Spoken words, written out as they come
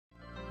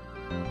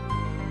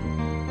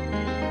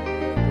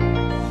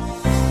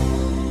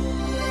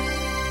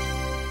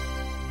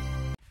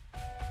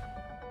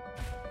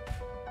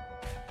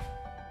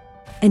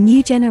A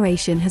new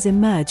generation has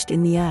emerged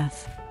in the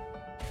earth.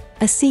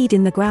 A seed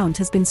in the ground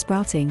has been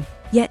sprouting,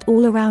 yet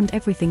all around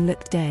everything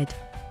looked dead.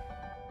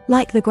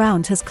 Like the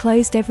ground has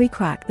closed every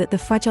crack that the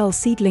fragile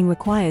seedling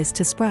requires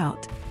to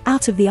sprout,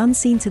 out of the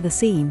unseen to the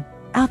seen,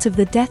 out of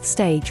the death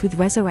stage with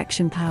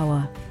resurrection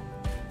power.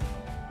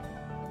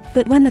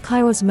 But when the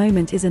Kairos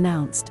moment is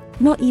announced,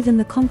 not even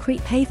the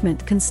concrete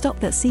pavement can stop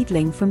that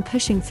seedling from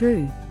pushing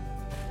through.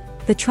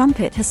 The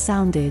trumpet has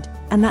sounded,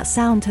 and that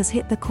sound has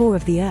hit the core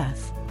of the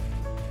earth.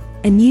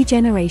 A new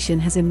generation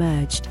has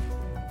emerged.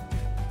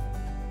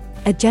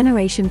 A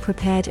generation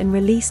prepared and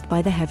released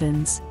by the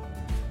heavens.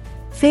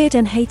 Feared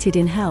and hated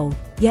in hell,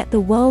 yet the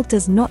world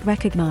does not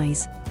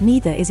recognize,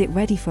 neither is it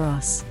ready for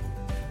us.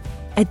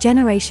 A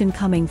generation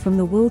coming from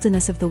the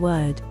wilderness of the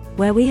Word,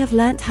 where we have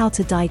learnt how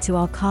to die to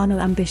our carnal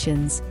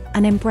ambitions,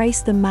 and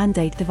embrace the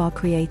mandate of our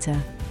Creator.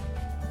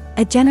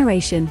 A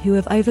generation who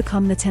have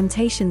overcome the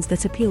temptations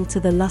that appeal to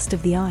the lust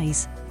of the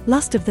eyes,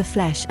 lust of the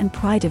flesh and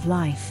pride of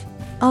life.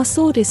 Our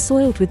sword is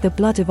soiled with the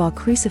blood of our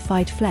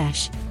crucified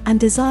flesh, and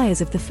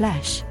desires of the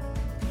flesh.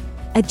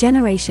 A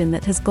generation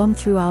that has gone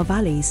through our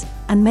valleys,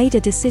 and made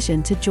a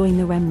decision to join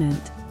the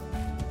remnant.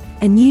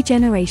 A new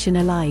generation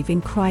alive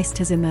in Christ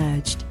has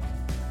emerged.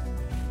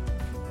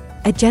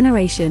 A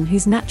generation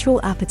whose natural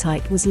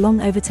appetite was long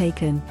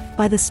overtaken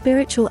by the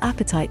spiritual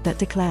appetite that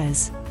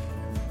declares,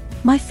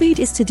 "My food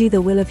is to do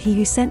the will of He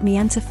who sent me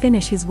and to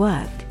finish His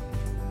work."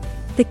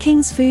 The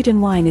King's food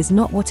and wine is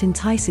not what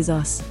entices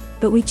us,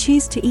 but we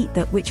choose to eat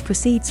that which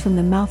proceeds from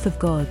the mouth of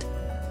God.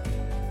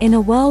 In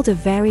a world of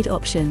varied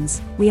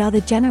options, we are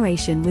the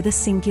generation with a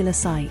singular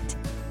sight.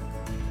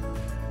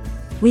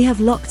 We have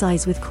locked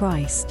eyes with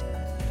Christ,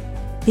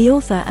 the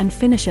author and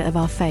finisher of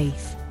our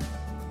faith.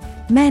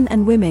 Men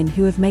and women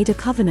who have made a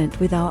covenant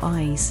with our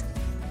eyes.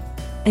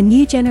 A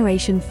new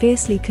generation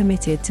fiercely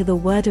committed to the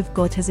Word of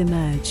God has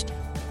emerged.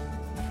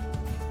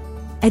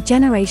 A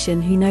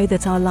generation who know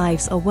that our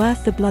lives are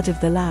worth the blood of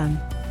the Lamb,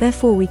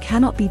 therefore we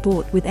cannot be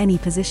bought with any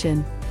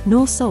position,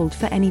 nor sold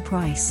for any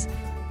price.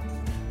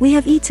 We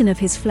have eaten of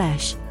His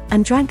flesh,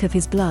 and drank of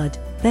His blood,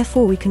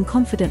 therefore we can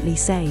confidently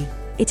say,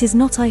 "It is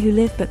not I who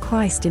live but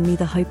Christ in me,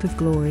 the hope of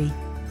glory."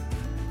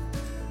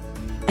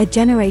 A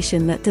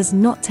generation that does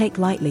not take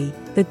lightly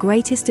the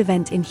greatest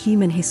event in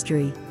human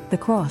history, the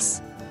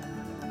cross.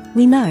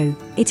 We know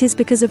it is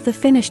because of the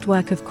finished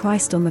work of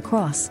Christ on the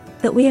cross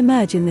that we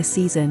emerge in this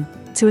season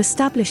to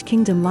establish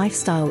kingdom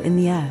lifestyle in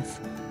the earth.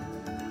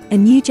 A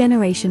new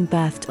generation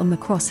birthed on the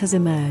cross has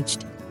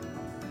emerged.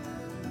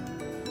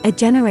 A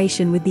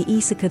generation with the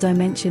Issachar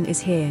dimension is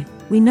here.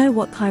 We know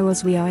what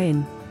Kairos we are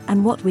in,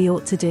 and what we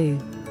ought to do.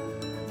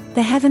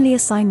 The heavenly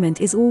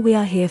assignment is all we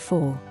are here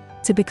for,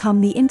 to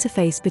become the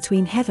interface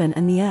between heaven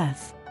and the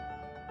earth.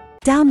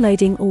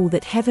 Downloading all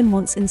that heaven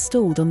wants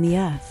installed on the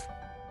earth.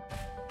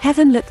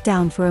 Heaven looked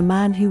down for a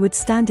man who would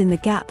stand in the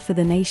gap for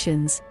the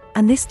nations,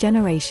 and this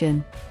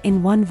generation,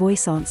 in one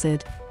voice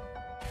answered,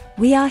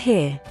 "We are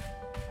here,"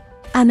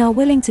 and are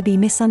willing to be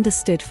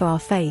misunderstood for our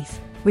faith,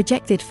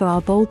 rejected for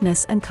our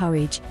boldness and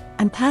courage,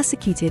 and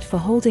persecuted for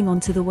holding on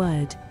to the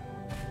word.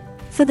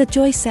 For the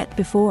joy set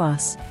before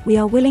us, we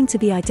are willing to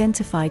be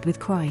identified with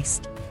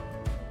Christ.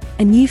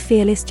 A new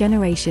fearless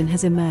generation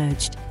has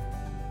emerged.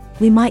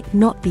 We might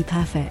not be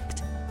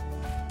perfect.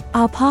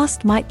 Our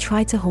past might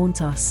try to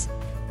haunt us.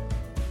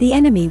 The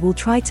enemy will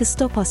try to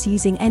stop us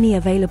using any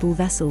available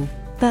vessel,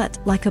 but,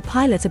 like a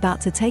pilot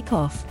about to take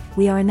off,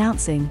 we are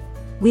announcing,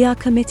 we are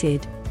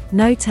committed,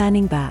 no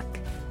turning back.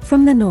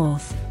 From the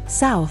north,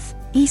 south,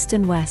 east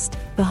and west,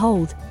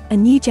 behold, a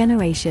new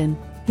generation,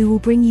 who will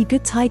bring you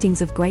good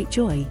tidings of great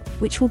joy,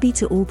 which will be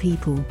to all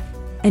people.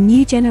 A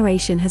new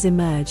generation has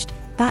emerged,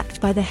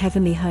 backed by the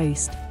heavenly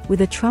host,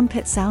 with a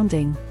trumpet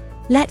sounding.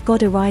 Let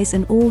God arise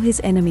and all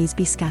His enemies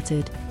be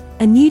scattered.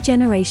 A new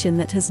generation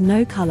that has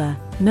no color,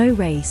 no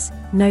race,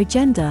 no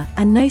gender,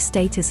 and no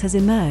status has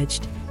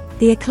emerged.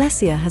 The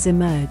ecclesia has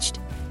emerged.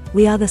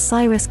 We are the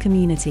Cyrus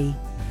community.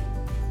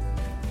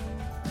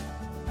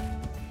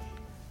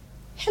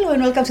 Hello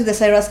and welcome to the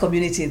Cyrus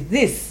community.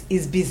 This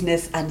is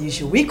Business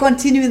Unusual. We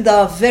continue with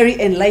our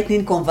very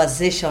enlightening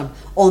conversation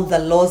on the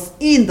laws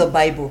in the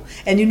Bible.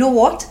 And you know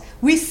what?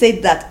 We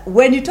said that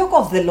when you talk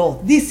of the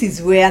law, this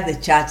is where the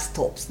church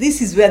stops.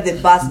 This is where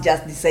the bus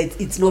just decides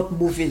it's not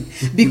moving,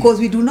 because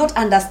we do not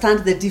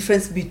understand the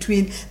difference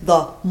between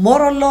the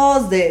moral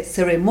laws, the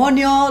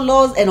ceremonial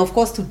laws, and of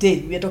course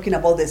today we are talking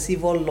about the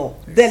civil law.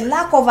 The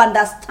lack of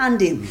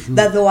understanding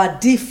that there are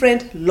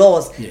different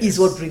laws is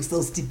what brings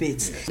those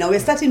debates. Now we're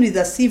starting with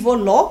the civil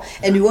law,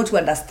 and we want to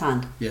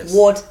understand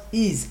what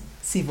is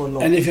civil law.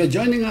 And if you're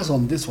joining us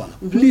on this one,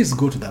 please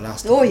go to the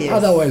last one. Oh, yes.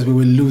 Otherwise, we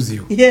will lose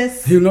you.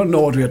 Yes. You'll not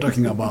know what we are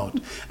talking about.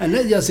 And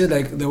let's just say,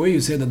 like the way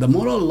you said that the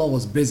moral law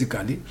was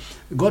basically,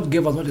 God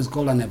gave us what is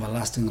called an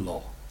everlasting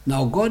law.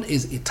 Now, God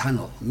is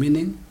eternal,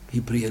 meaning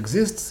He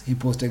pre-exists, He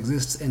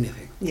post-exists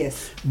anything.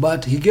 Yes.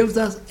 But He gives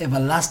us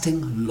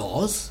everlasting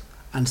laws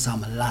and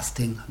some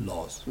lasting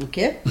laws.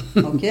 Okay.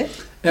 Okay.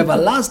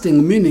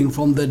 Everlasting meaning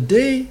from the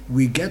day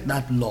we get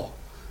that law,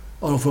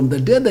 or from the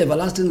day the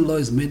everlasting law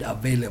is made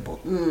available,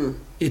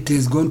 it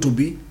is going to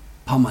be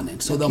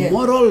permanent. So Okay. the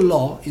moral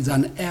law is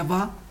an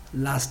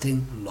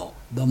everlasting law.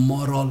 The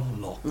moral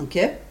law.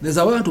 Okay. There's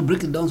a way to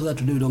break it down so that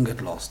today we don't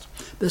get lost.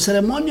 The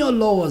ceremonial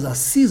law was a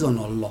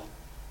seasonal law.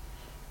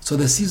 So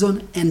the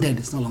season ended,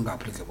 it's no longer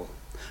applicable.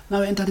 Now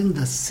we're entering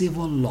the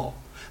civil law.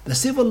 The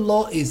civil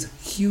law is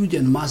huge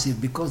and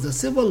massive because the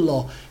civil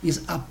law is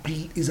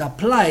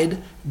applied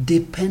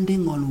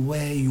depending on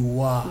where you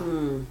are.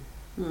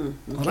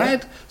 Okay. All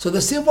right? So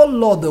the civil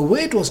law, the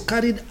way it was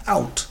carried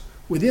out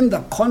within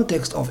the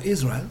context of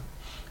Israel,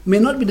 may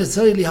not be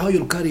necessarily how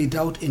you'll carry it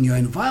out in your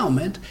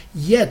environment,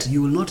 yet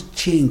you will not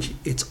change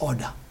its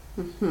order.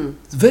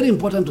 It's very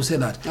important to say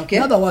that. Okay.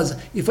 In other words,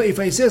 if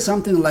I say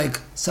something like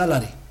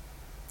salary,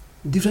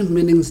 different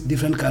meanings,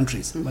 different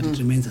countries, but it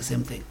remains the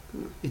same thing.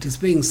 It is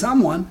paying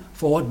someone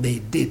for what they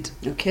did.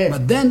 Okay.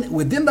 But then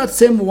within that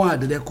same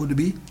word, there could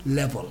be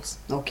levels.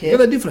 Okay. You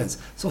get the difference?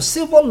 So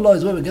civil law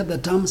is where we get the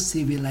term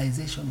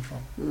civilization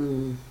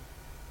from.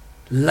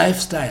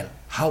 Lifestyle,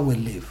 how we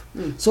live.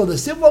 So the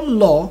civil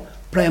law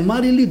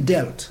primarily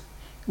dealt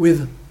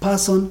with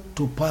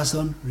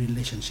person-to-person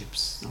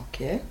relationships.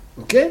 Okay.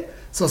 Okay?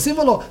 So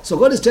civil law, so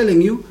God is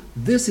telling you,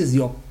 this is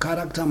your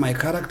character, my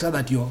character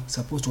that you're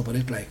supposed to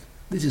operate like.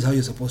 This is how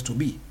you're supposed to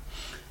be.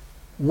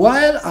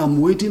 While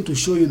I'm waiting to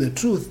show you the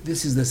truth,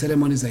 this is the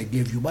ceremonies I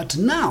gave you. But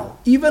now,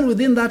 even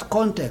within that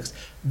context,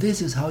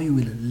 this is how you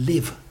will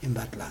live in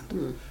that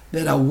land.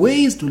 There are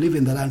ways to live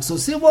in the land. So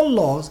civil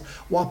laws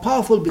were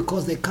powerful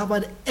because they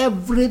covered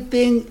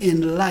everything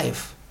in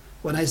life.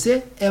 When I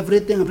say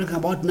everything, I'm talking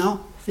about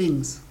now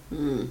things.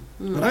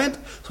 Right?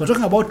 So we're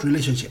talking about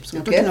relationships. We're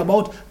Okay. talking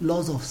about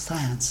laws of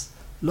science,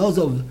 laws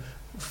of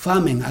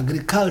farming,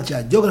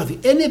 agriculture, geography,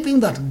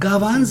 anything that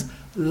governs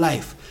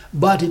life.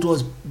 But it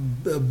was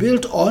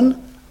built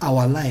on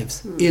our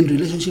lives in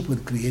relationship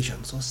with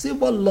creation. So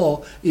civil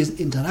law is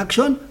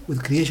interaction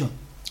with creation.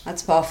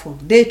 That's powerful.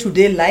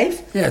 Day-to-day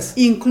life. Yes.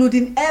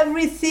 Including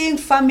everything,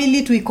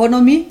 family to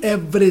economy,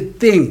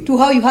 Everything. to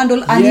how you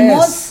handle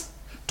animals. Yes.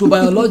 To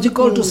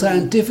biological, to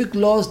scientific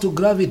laws, to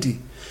gravity.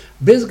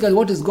 Basically,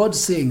 what is God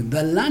saying?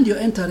 The land you're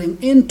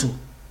entering into,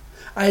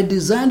 I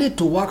designed it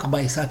to work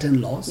by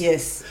certain laws.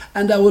 Yes.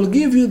 And I will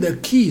give you the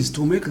keys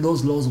to make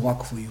those laws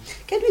work for you.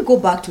 Can we go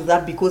back to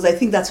that? Because I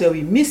think that's where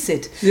we miss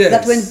it. Yes.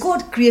 That when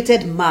God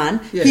created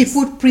man, Yes. he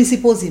put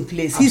principles in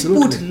place. He's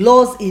put Absolutely.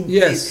 laws in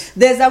Yes. place.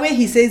 There's a way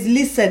he says,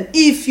 listen,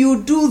 if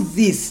you do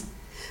this,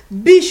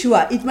 be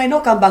sure it might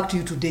not come back to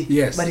you today.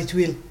 Yes. But it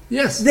will.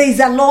 Yes. There is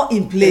a law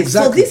in place.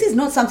 Exactly. So this is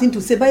not something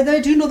to say, by the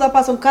way, do you know that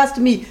person cursed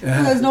me?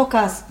 No, there's no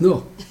curse.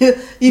 No.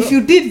 If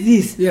you did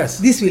this, Yes.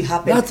 this will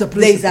happen. That's a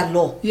There is a principle.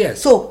 law.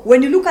 Yes. So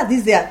when you look at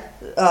this, there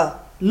are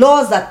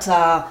laws that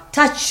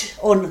touch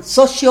on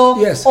social,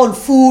 Yes. on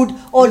food,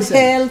 on Listen,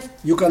 health.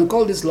 You can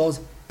call these laws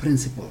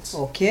principles.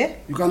 Okay.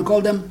 You can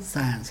call them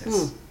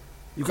sciences.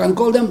 You can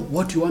call them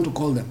what you want to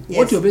call them. Yes.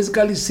 What you're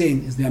basically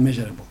saying is they are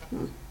measurable.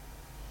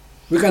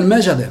 We can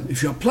measure them.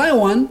 If you apply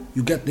one,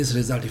 you get this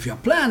result. If you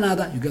apply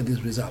another, you get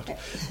this result.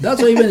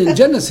 That's why even in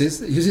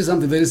Genesis, you see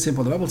something very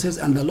simple. The Bible says,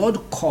 and the Lord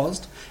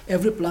caused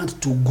every plant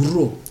to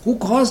grow. Who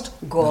caused?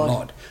 God. The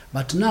Lord.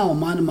 But now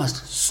man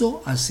must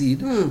sow a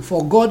seed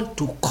for God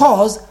to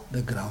cause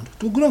the ground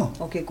to grow.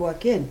 Okay, go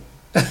again.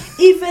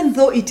 Even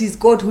though it is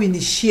God who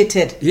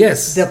initiated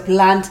Yes. the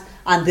plant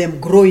and them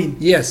growing.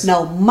 Yes.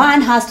 Now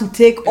man has to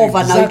take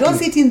over. Now you don't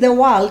Exactly. sit in the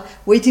world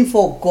waiting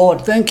for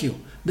God. Thank you.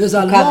 There's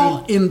a Come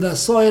law in the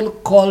soil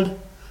called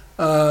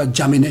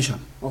germination.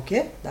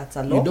 Okay, that's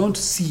a You law. don't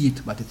see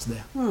it, but it's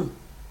there.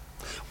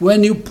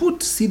 When you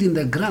put seed in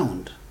the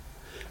ground,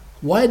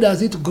 why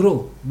does it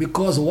grow?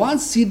 Because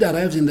once seed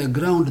arrives in the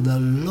ground, the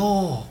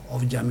law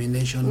of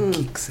germination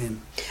kicks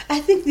in. I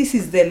think this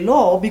is the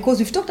law because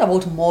we've talked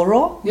about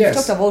moral, Yes.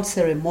 we've talked about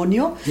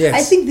ceremonial. Yes.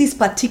 I think this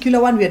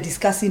particular one we are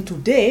discussing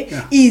today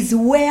Yeah. is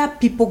where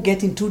people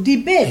get into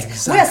debate.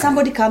 Exactly. Where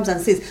somebody comes and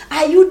says,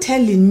 are you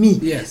telling me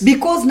Yes.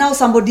 because now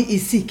somebody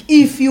is sick,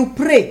 if you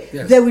pray,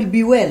 Yes. they will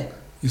be well?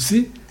 You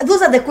see?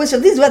 Those are the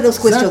questions. This is where those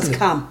questions Exactly.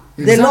 come.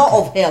 The Exactly. law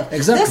of health.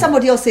 Exactly. Then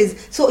somebody else says,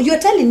 so you're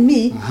telling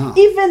me,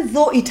 even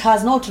though it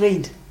has not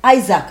rained,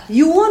 Isaac,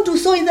 you want to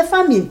sow in the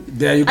famine.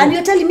 There you go. And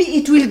you're telling me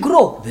it will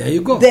grow. There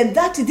you go. Then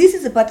this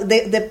is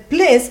the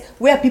place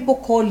where people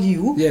call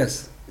you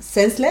Yes.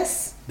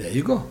 senseless, There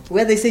you go.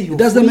 where they say you It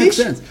doesn't make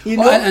foolish, sense. You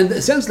know?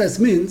 And senseless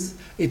means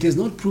it is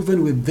not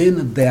proven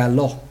within their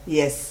law.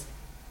 Yes.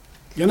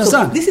 You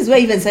understand? So this is where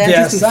even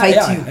scientists will fight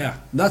yeah, you. Yeah,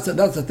 that's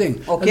the thing.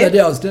 Okay. The other day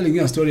I was telling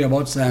you a story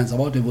about science,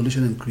 about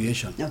evolution and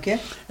creation. Okay.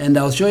 And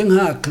I was showing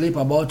her a clip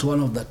about one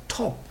of the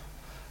top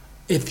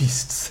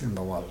atheists in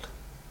the world.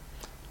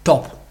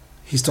 Top,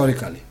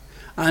 historically.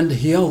 And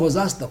he was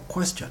asked the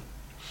question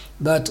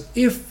that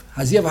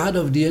has he ever heard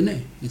of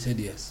DNA? He said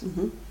yes.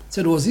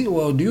 Said, do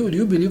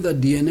you believe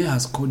that DNA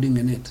has coding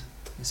in it?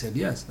 He said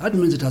yes. That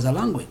means it has a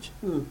language.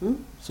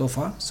 So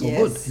far, so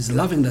Yes. good. He's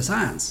loving the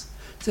science.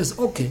 He says,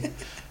 okay.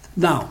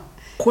 Now,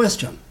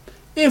 question.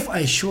 If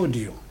I showed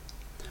you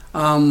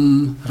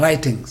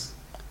writings,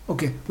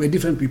 okay, we're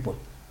different people.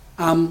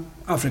 I'm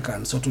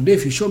African, so today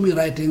if you show me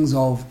writings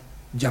of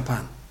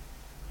Japan,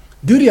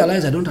 Do you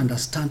realize I don't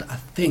understand a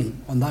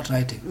thing on that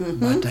writing,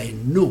 but I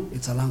know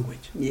it's a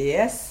language?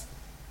 Yes.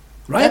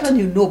 Right? That one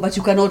you know, but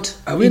you cannot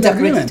Are we in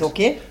interpret agreement? it,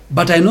 okay?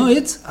 But I know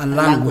it's a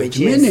language,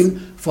 yes. meaning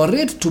for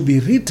it to be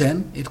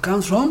written, it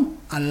comes from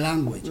a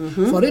language.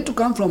 For it to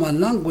come from a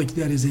language,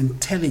 there is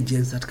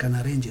intelligence that can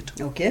arrange it.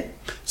 Okay.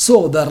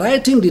 So the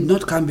writing did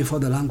not come before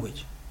the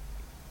language.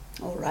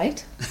 All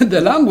right. The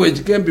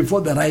language came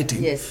before the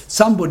writing. Yes.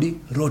 Somebody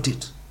wrote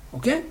it.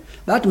 Okay?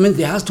 That means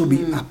there has to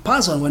be a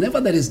person. Whenever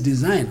there is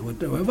design,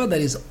 whenever there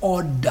is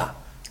order,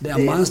 there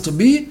must to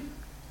be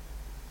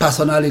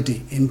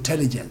personality,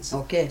 intelligence.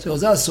 Okay.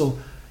 So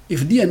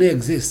if DNA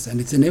exists and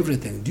it's in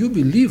everything, do you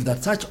believe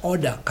that such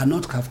order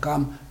cannot have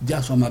come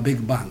just from a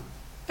big bang?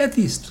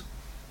 Atheist.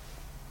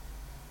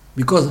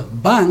 Because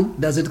bang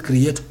doesn't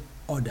create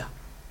order.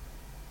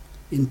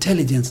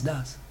 Intelligence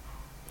does.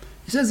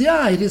 He says,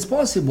 yeah, it is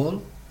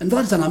possible, and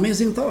that's an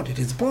amazing thought. It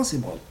is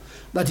possible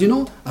that,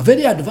 a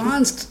very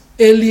advanced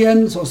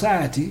alien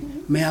society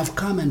may have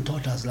come and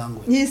taught us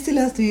language. He still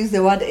has to use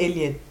the word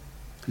alien.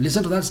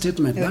 Listen to that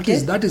statement. Okay.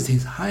 That is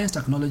his highest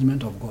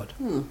acknowledgement of God.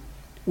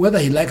 Whether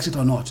he likes it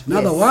or not. In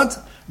Yes. other words,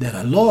 there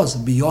are laws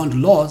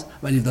beyond laws,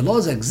 but if the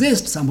laws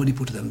exist, somebody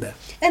put them there.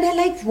 And I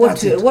like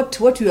That's it.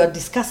 what we were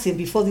discussing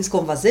before this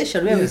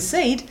conversation, where we Yes.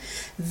 said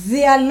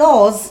there are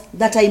laws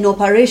that are in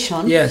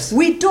operation. Yes.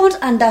 We don't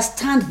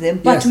understand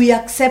them, but Yes. we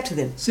accept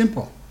them.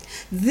 Simple.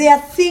 There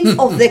are things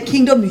of the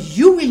kingdom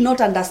you will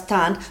not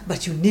understand,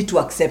 but you need to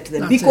accept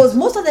them. That's Because it.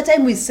 most of the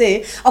time we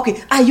say,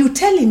 okay, are you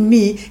telling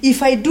me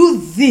if I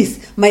do this,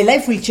 my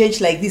life will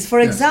change like this? For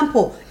Yes.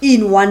 example,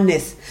 in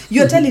oneness.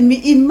 You're telling me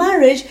in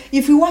marriage,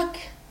 if we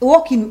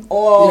walk in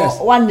Yes.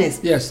 oneness,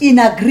 Yes. in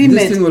agreement,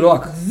 This thing will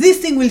work. this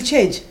thing will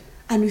change.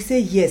 And we say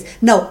yes.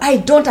 Now, I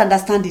don't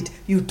understand it.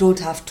 You don't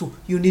have to.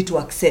 You need to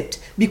accept.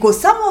 Because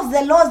some of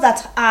the laws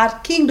that are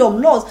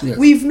kingdom laws, Yes.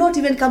 we've not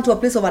even come to a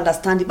place of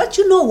understanding. But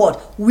you know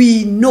what?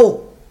 We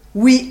know.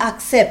 We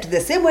accept.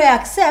 The same way I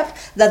accept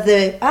that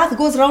the earth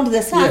goes around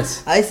the sun.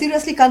 Yes. I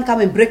seriously can't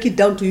come and break it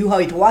down to you how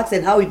it works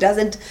and how it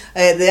doesn't,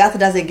 the earth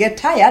doesn't get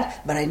tired.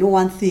 But I know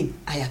one thing.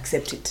 I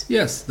accept it.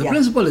 Yes, the Yeah.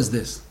 principle is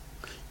this.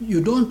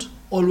 You don't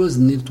always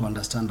need to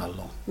understand a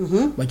law,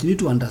 but you need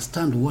to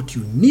understand what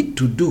you need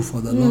to do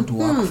for the law to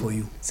work for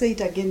you. Say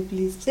it again,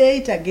 please. Say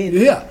it again.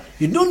 Yeah,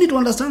 you don't need to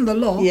understand the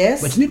law,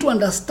 Yes. but you need to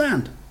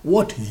understand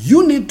what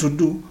you need to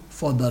do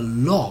for the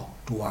law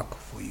to work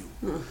for you.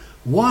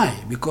 Why?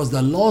 Because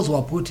the laws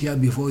were put here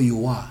before you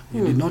were.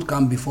 You did not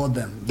come before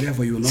them.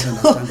 Therefore, you will not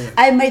understand it.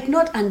 I might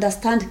not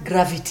understand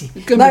gravity,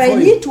 It came but I before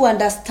you. need to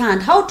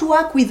understand how to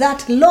work with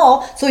that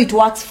law so it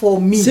works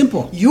for me.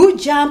 Simple. You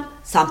jump,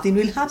 something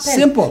will happen.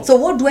 Simple. So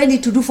what do I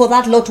need to do for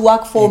that law to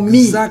work for me?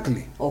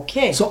 Exactly.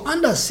 Okay. So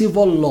under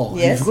civil law,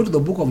 Yes. if you go to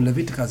the book of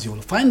Leviticus, you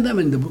will find them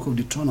in the book of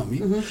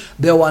Deuteronomy.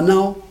 There were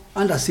now,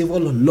 under civil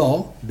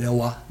law, there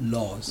were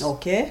laws.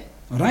 Okay.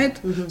 Right?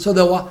 So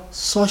there were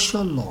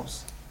social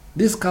laws.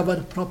 This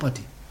covered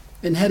property,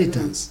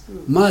 inheritance,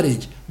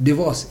 marriage,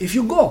 divorce. If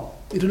you go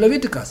into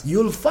Leviticus,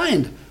 you'll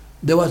find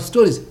there were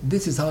stories.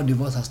 This is how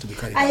divorce has to be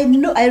carried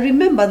out. I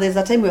remember there's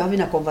a time we were having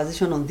a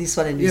conversation on this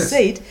one, and you Yes.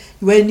 said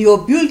when you're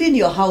building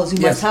your house, you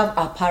Yes. must have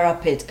a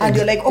parapet, and Ex-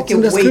 you're like, it's okay,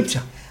 in the wait,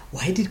 scripture.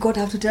 why did God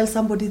have to tell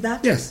somebody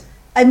that? Yes.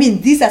 I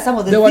mean, these are some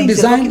of the There were things you're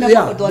designed,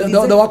 talking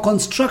about. there were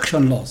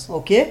construction laws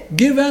Okay.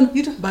 given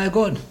You don't- by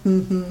God.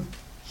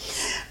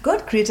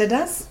 God created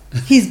us.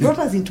 He's brought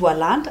us into a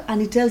land,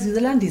 and He tells you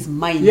the land is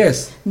mine.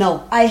 Yes.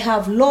 Now, I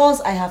have laws,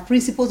 I have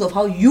principles of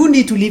how you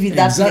need to live in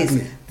that Exactly.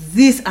 place.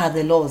 These are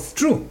the laws.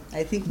 True.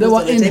 I think There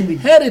most were of the time we-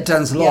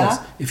 inheritance laws.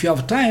 Yeah. If you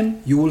have time,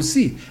 you will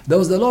see. There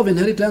was the law of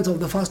inheritance of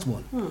the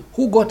firstborn,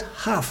 who got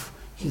half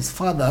his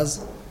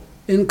father's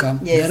income,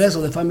 Yes. the rest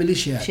of the family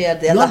shared.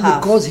 Shared the other Not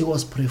half. because he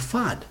was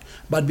preferred,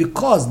 but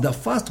because the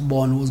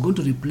firstborn was going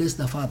to replace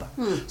the father.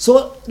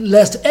 So,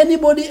 lest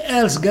anybody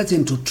else gets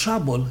into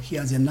trouble, he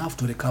has enough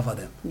to recover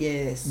them.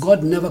 Yes.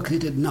 God never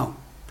created now.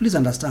 Please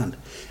understand.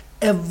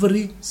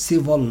 Every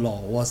civil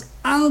law was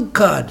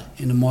anchored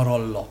in moral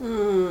law.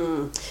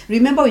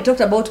 Remember, we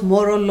talked about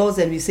moral laws,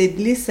 and we said,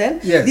 listen,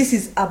 Yes.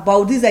 these are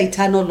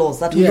eternal laws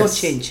that will not Yes.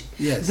 change.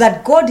 Yes.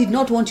 That God did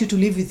not want you to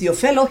live with your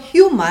fellow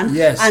human.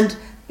 Yes. And,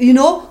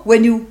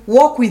 when you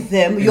walk with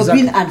them, you're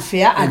Exactly. being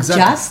unfair,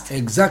 unjust.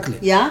 Exactly.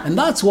 Yeah. And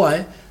that's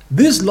why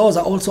these laws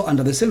are also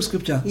under the same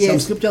scripture. Yes. Some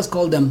scriptures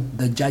call them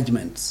the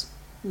judgments.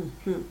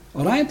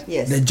 All right?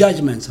 Yes. The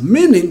judgments,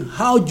 meaning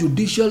how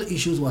judicial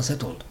issues were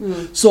settled.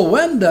 So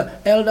when the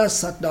elders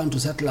sat down to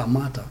settle a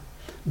matter,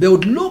 they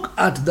would look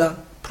at the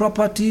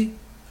property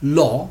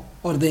law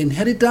or the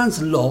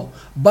inheritance law,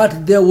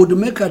 but they would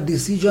make a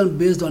decision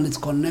based on its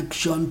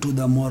connection to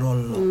the moral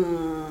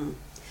law.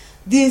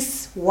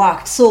 this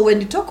worked. So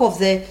when you talk of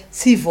the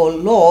civil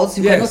laws,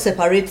 you Yes. cannot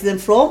separate them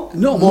from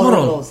No, moral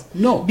moral. laws.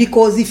 No.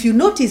 Because if you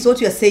notice,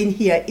 what you're saying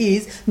here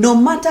is, no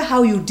matter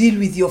how you deal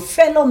with your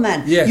fellow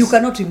man, Yes. you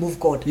cannot remove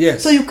God.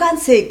 Yes. So you can't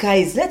say,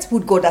 guys, let's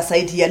put God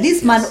aside here.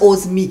 This man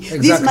owes me. This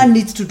Exactly. man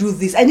needs to do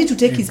this. I need to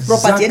take his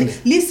property. And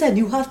Exactly. listen,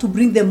 you have to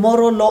bring the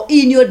moral law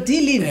in your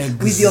dealing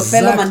with your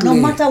fellow man, no Exactly.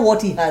 matter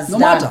what he has No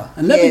done. matter.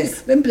 And let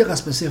Yes. me take a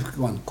specific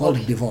one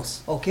called divorce.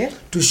 Okay.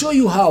 To show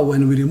you how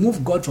when we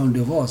remove God from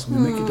divorce, we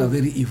make it a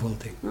very evil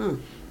thing.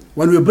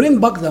 When we bring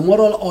back the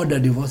moral order,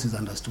 divorce is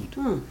understood.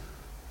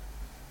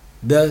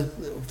 The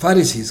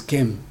Pharisees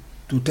came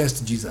to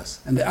test Jesus,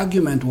 and the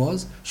argument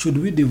was, should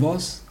we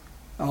divorce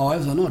our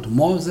wives or not?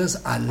 Moses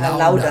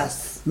allowed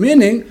us.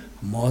 Meaning,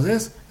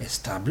 Moses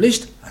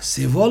established a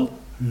civil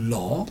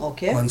law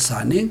Okay.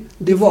 concerning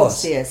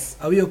divorce. Yes.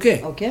 Are we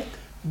okay? Okay.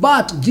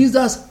 But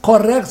Jesus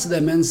corrects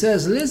them and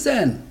says,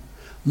 listen,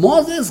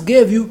 Moses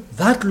gave you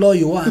that law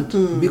you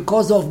want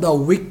because of the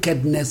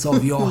wickedness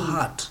of your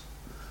heart.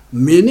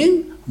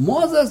 Meaning,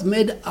 Moses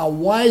made a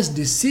wise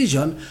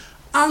decision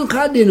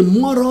anchored in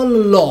moral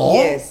law,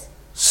 Yes.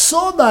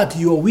 so that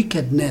your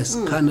wickedness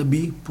can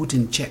be put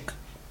in check.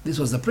 This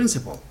was the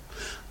principle.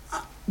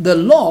 The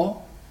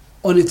law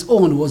on its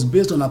own was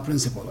based on a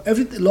principle.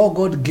 Every law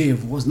God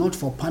gave was not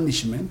for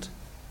punishment,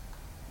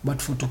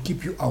 but for to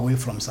keep you away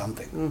from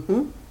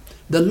something.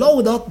 The law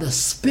without the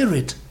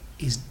spirit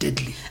is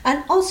deadly.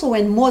 And also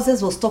when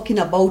Moses was talking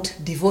about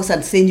divorce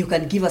and saying you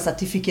can give a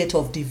certificate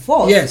of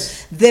divorce,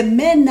 Yes. the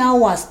men now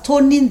were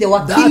stoning, they were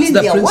That's killing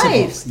the their principle.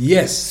 wives.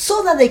 Yes.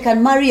 So that they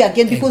can marry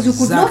again, because you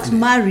could not Exactly.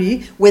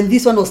 marry when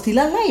this one was still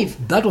alive.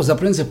 That was the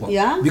principle.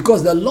 Yeah.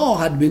 Because the law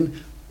had been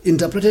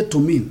interpreted to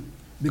mean,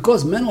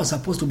 because men were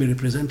supposed to be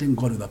representing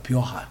God with a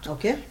pure heart.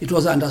 Okay. It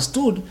was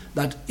understood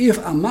that if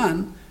a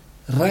man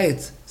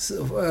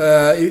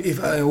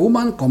if a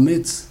woman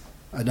commits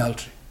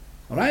adultery,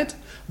 all right,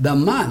 the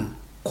man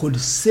could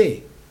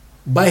say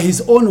by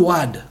his own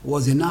word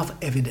was enough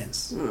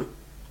evidence.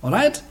 All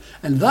right?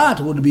 And that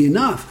would be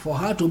enough for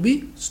her to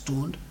be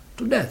stoned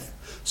to death.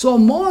 So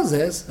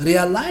Moses,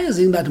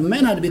 realizing that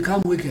men had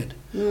become wicked,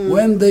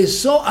 when they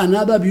saw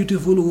another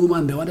beautiful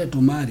woman they wanted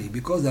to marry,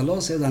 because the law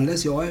says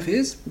unless your wife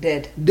is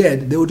Dead.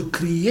 they would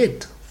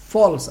create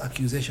false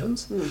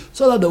accusations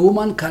so that the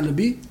woman can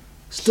be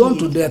stoned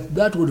to death.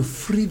 That would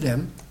free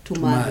them to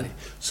marry.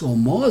 So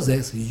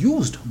Moses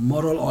used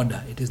moral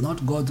order. It is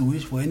not God's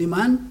wish for any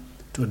man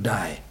to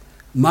die.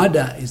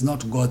 Murder is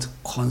not God's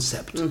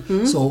concept.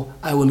 So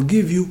I will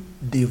give you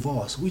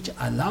divorce, which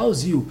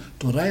allows you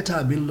to write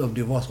a bill of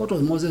divorce. What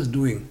was Moses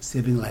doing?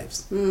 Saving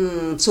lives.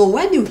 So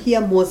when you hear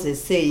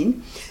Moses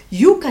saying,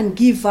 you can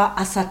give her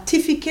a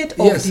certificate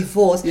of Yes.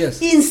 divorce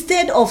Yes.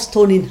 instead of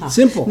stoning her.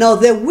 Simple. Now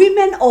the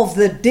women of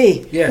the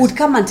day Yes. would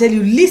come and tell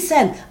you,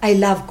 listen, I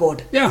love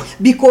God. Yeah.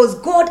 Because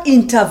God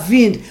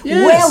intervened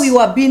Yes. where we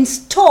were being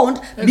stoned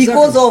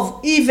because Exactly. of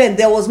even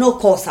there was no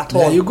cause at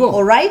all. There you go.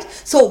 All right?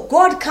 So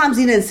God comes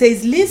in and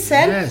says,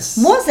 listen, Yes.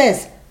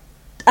 Moses,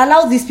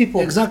 allow these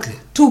people Exactly.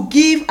 to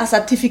give a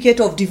certificate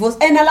of divorce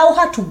and allow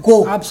her to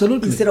go.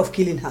 Absolutely. Instead of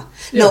killing her.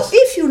 Yes. Now,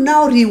 if you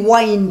now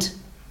rewind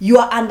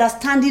your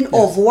understanding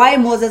of why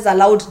Moses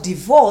allowed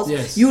divorce,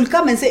 Yes. you will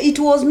come and say it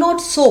was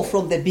not so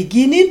from the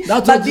beginning,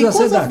 That's but what Jesus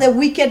because said of that. the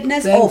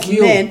wickedness Thank of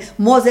you. men,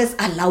 Moses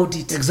allowed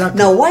it. Exactly.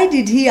 Now, why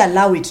did he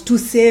allow it? To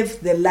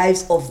save the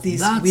lives of these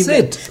That's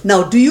women. it.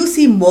 Now, do you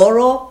see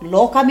moral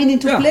law coming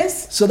into Yeah.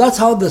 place? So that's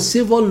how the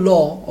civil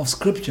law of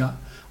scripture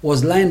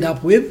was lined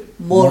up with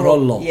moral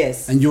law.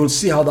 Yes. And you will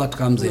see how that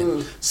comes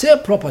in. Say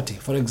property,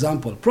 for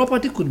example.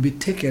 Property could be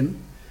taken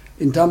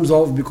in terms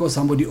of because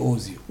somebody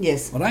owes you.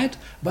 Yes. All right?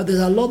 But there's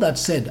a law that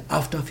said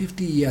after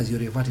 50 years you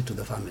revert it to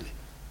the family.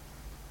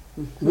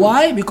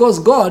 Why? Because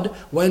God,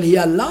 while He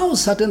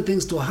allows certain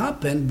things to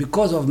happen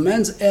because of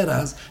men's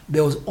errors,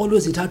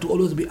 it had to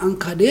always be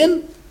anchored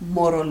in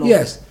Moral law.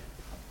 Yes.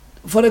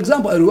 For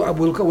example,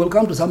 we'll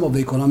come to some of the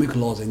economic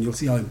laws and you'll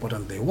see how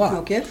important they were.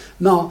 Okay.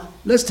 Now,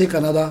 let's take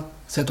another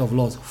set of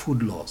laws,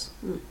 food laws.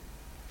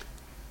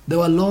 There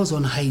were laws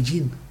on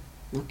hygiene.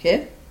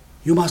 Okay.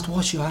 You must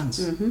wash your hands.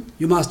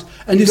 You must.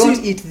 And You don't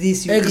see, eat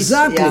this, you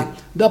exactly. eat, yeah.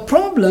 The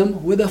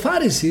problem with the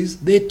Pharisees,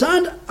 they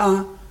turned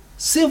a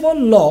civil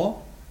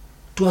law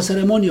to a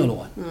ceremonial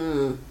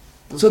one.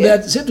 So Okay. they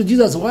had said to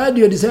Jesus, why do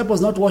your disciples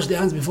not wash their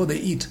hands before they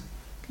eat?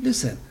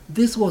 Listen,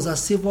 this was a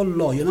civil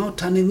law. You're now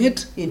turning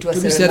it Into a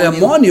to be ceremonial.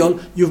 ceremonial.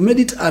 You've made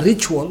it a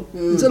ritual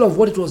instead of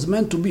what it was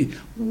meant to be.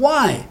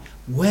 Why?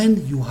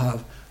 When you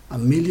have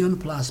 1 million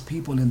plus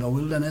people in the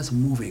wilderness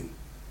moving,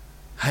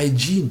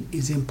 hygiene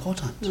is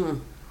important.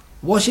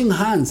 Washing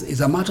hands is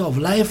a matter of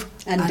life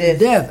And and death.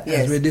 death, Yes.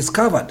 as we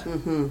discovered.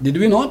 Did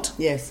we not?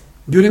 Yes.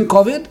 During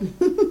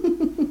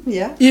COVID?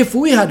 Yeah. If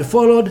we had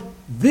followed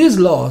these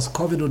laws,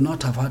 COVID would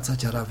not have had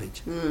such a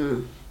ravage.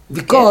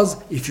 Because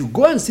if you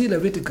go and see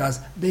Leviticus,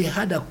 they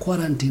had a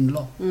quarantine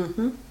law.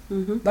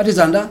 That is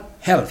under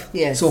health.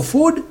 Yes. So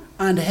food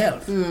and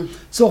health.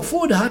 So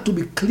food had to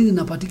be clean in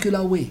a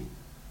particular way.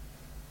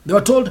 They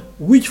were told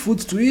which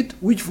foods to eat,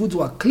 which foods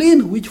were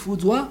clean, which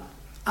foods were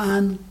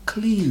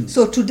unclean.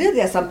 So today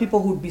there are some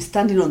people who would be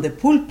standing on the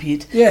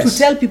pulpit Yes. to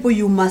tell people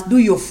you must do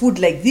your food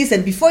like this,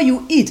 and before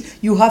you eat,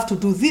 you have to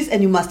do this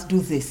and you must do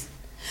this.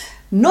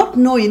 Not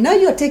knowing, now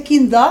you're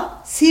taking the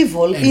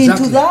civil Exactly.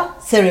 into the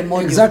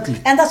ceremonial.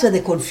 Exactly. And that's where the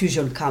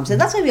confusion comes.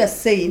 And that's why we are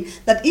saying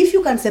that if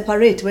you can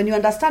separate, when you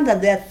understand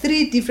that there are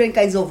 3 different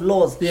kinds of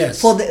laws, Yes.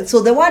 so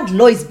the word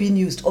law is being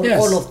used on Yes.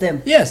 all of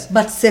them. Yes.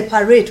 But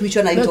separate, which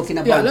one are you talking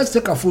about? Yeah, let's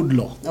take a food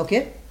law.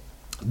 Okay?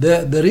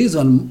 The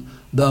reason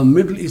the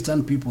Middle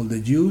Eastern people, the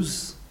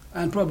Jews,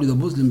 and probably the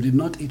Muslims did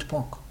not eat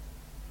pork.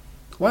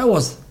 Why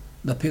was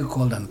the pig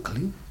called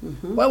unclean?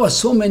 Why were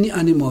so many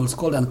animals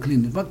called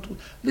unclean? In fact,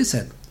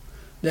 listen,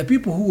 there are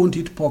people who won't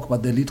eat pork,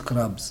 but they'll eat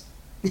crabs.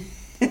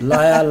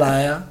 Liar,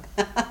 liar.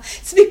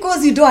 It's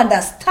because you don't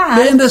understand.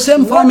 They're in the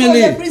same family. What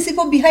was the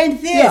principle behind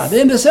this? Yeah,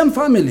 they're in the same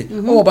family.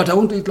 Oh, but I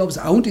won't eat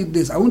lobster. I won't eat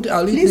this. I'll eat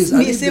Please this.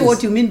 I'll eat say this.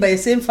 what you mean by the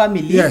same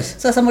family.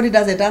 Yes. So somebody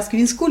doesn't ask you.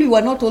 In school, you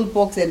were not all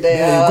porks and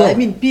There you go. I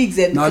mean pigs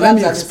and Now crabs let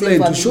me are the same explain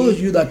to family. show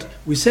you that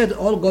we said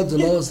all God's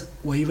laws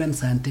were even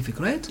scientific,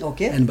 right?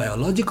 Okay. And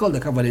biological, they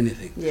covered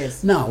anything.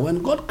 Yes. Now,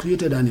 when God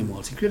created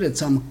animals, He created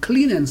some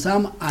clean and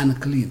some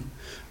unclean.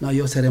 Now,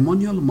 your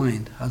ceremonial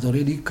mind has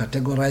already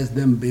categorized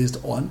them based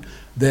on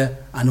the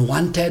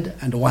unwanted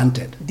and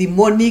wanted.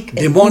 Demonic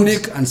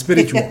And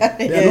spiritual.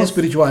 They are not Yes.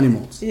 spiritual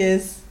animals.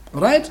 Yes.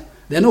 Right?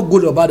 They are not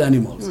good or bad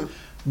animals.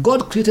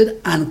 God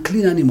created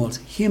unclean animals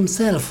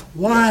Himself.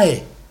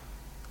 Why?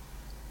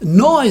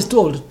 Noah is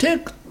told,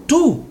 take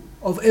 2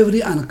 of every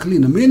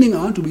unclean, meaning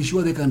I want to be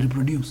sure they can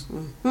reproduce.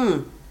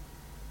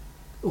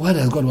 Why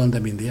does God want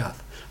them in the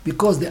earth?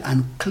 Because the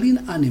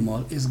unclean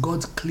animal is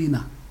God's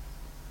cleaner.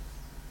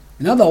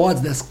 In other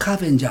words, the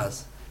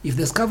scavengers. If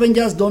the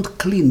scavengers don't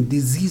clean,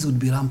 disease would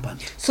be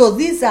rampant. So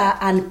these are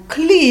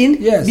unclean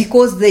Yes.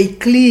 because they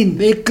clean.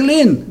 They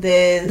clean.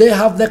 The- They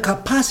have the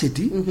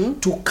capacity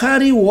to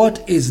carry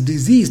what is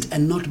diseased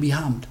and not be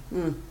harmed.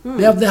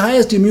 They have the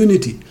highest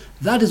immunity.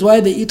 That is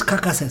why they eat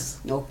carcasses.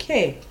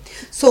 Okay.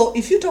 So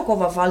if you talk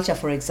of a vulture,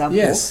 for example,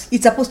 Yes.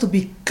 it's supposed to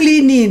be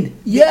cleaning.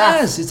 the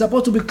Yes, it's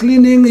supposed to be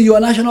cleaning your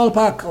national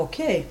park. earth.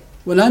 Okay.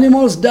 When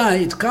animals die,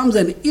 it comes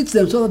and eats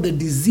them so that the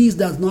disease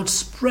does not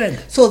spread.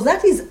 So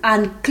that is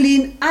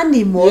unclean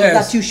animal Yes.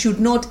 that you should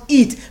not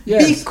eat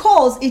Yes.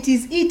 because it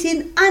is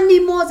eating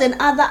animals and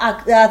other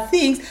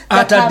things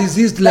At a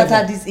diseased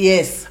level.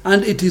 Yes.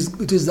 And it is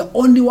the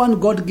only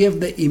one God gave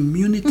the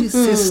immunity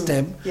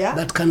system Yeah.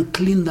 that can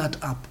clean that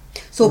up.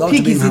 So without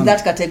pig being is in harmed.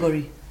 that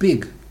category.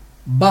 Pig,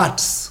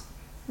 bats.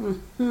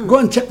 Go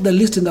and check the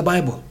list in the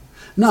Bible.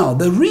 Now,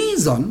 the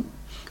reason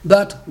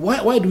that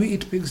why do we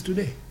eat pigs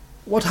today?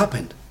 What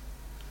happened?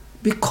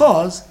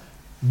 Because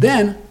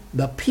then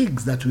the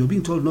pigs that we were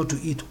being told not to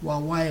eat were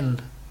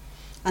wild.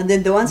 And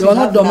then the ones They we were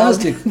not have now,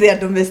 domestic. they are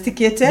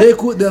domesticated.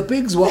 The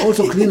pigs were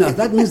also cleaners.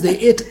 That means they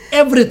ate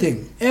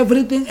everything,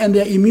 and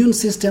their immune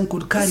system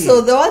could carry So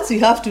it. the ones we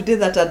have today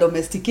that are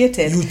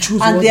domesticated, You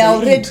choose and what they are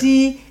they eat.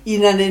 already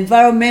in an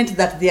environment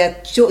that they are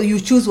you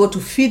choose what to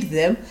feed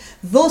them.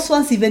 Those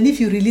ones, even if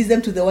you release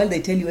them to the wild, they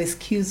tell you,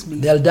 "Excuse me,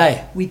 They'll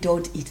die. we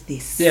don't eat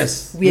this.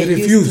 Yes, we we are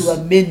refuse. used to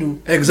a menu."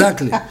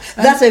 Exactly.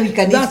 That's why we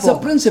can eat That's the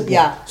pork. principle.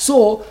 Yeah.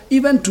 So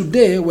even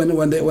today,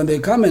 when they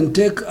come and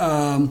take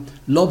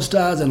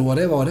lobsters and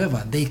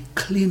whatever, they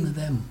clean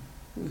them.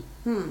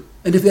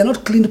 And if they are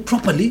not cleaned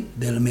properly,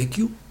 they'll make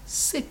you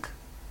sick.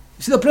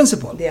 You see the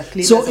principle? They are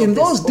cleaners So of in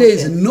this those days,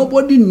 ocean.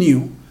 nobody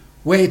knew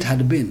where it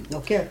had been.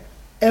 Okay.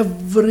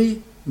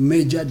 Every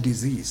major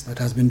disease that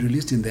has been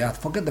released in the earth,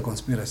 forget the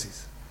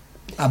conspiracies,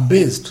 are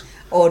based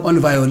on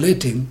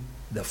violating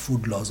the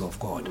food laws of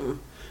God.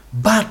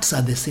 Bats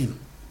are the same.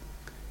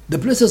 The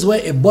places where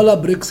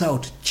Ebola breaks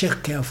out,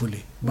 check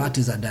carefully. Bat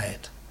is a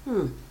diet.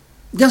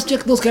 Just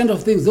check those kind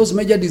of things. Those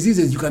major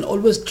diseases, you can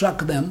always track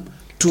them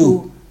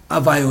to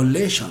a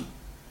violation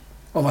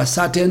of a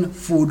certain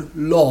food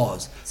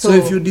laws. So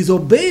if you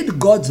disobeyed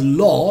God's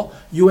law,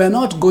 you are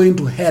not going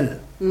to hell.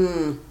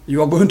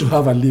 You are going to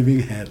have a living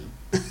hell.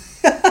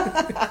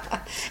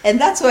 And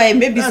that's why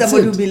maybe That's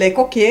somebody it. will be like,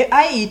 "Okay,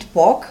 I eat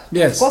pork.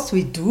 Yes. Of course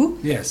we do.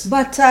 Yes.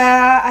 But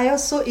I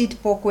also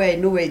eat pork where I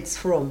know where it's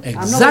from. I'm not going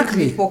to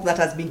Exactly. eat pork that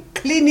has been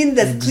cleaning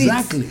the streets."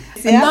 Exactly.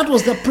 Yeah? And that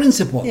was the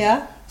principle.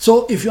 Yeah.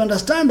 So if you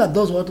understand that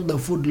those were what the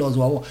food laws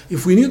were,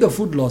 if we knew the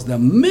food laws, the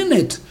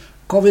minute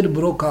COVID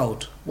broke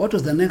out, what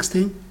was the next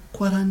thing?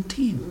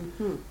 Quarantine.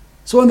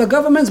 So when the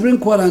governments bring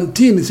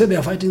quarantine, they say they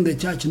are fighting the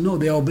church. No,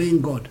 they are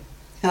obeying God.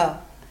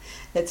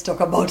 Let's talk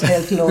about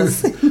health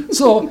laws.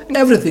 So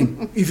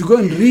everything, if you go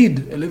and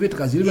read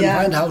Leviticus, you even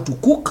Yeah. find how to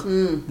cook.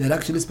 There are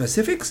actually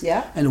specifics.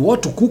 Yeah. And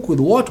what to cook with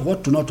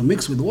what to not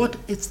mix with what.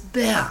 It's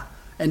there.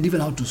 And even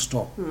how to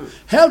store.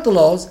 Health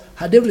laws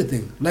had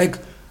everything. Like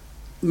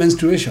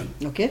menstruation.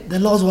 Okay. The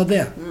laws were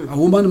there. A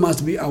woman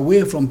must be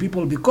away from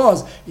people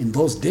because in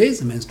those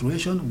days,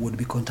 menstruation would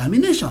be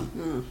contamination.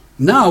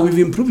 Now we've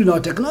improved in our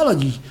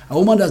technology. A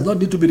woman does not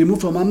need to be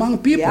removed from among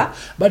people. Yeah.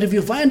 But if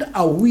you find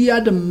a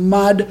weird,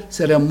 mad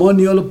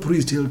ceremonial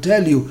priest, he'll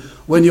tell you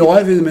when your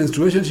wife is in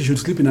menstruation, she should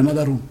sleep in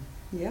another room.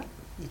 Yeah,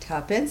 it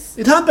happens.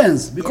 It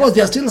happens because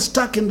they are still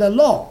stuck in the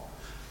law.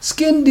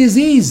 Skin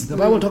disease, the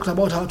Bible talks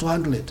about how to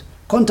handle it.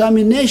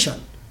 Contamination,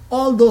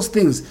 all those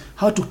things,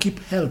 how to keep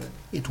health,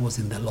 it was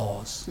in the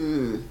laws.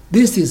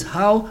 This is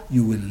how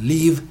you will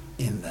live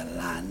in the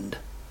land.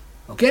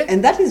 Okay?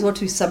 And that is what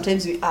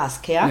sometimes we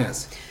ask, yeah?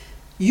 Yes.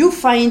 You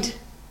find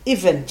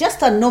even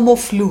just a normal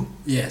flu.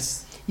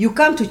 Yes. You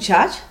come to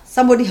church,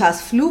 somebody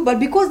has flu, but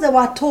because they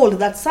were told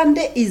that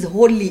Sunday is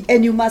holy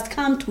and you must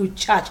come to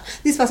church,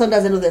 this person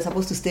doesn't know they're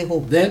supposed to stay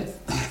home. Then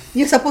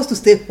You're supposed to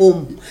stay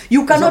home.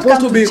 You cannot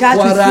come to church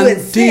with you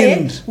and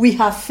say, we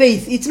have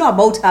faith. It's not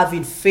about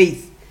having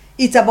faith.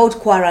 It's about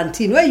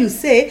quarantine, where you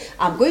say,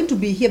 I'm going to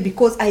be here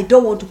because I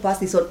don't want to pass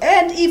this on.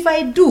 And if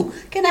I do,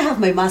 can I have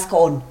my mask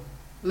on?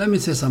 let me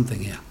say something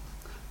here.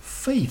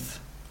 Faith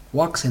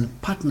works in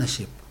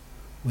partnership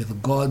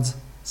with God's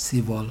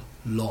civil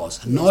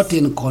laws, not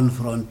in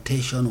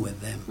confrontation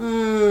with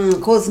them.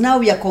 Because now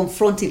we are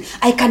confronting.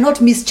 I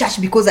cannot miss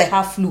church because I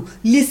have flu.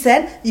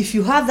 Listen, if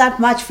you have that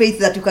much faith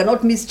that you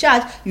cannot miss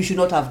church, you should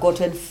not have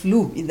gotten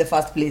flu in the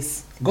first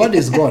place. God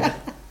is God.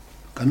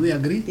 Can we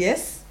agree?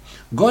 Yes.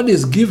 God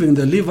is giving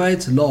the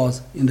Levites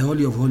laws in the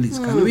Holy of Holies.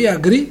 Can we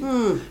agree?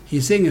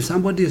 He's saying if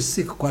somebody is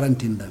sick,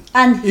 quarantine them.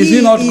 And is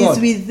he not is God?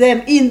 with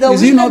them in the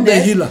Is he not the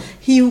healer?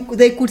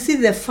 They could see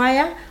the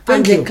fire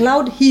Thank and you. the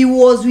cloud. He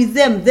was with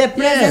them. The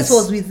presence Yes.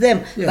 was with them.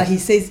 Yes. But he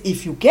says,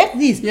 if you get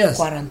this, Yes.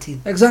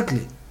 quarantine.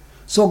 Exactly.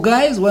 So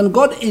guys, when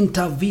God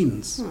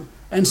intervenes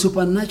and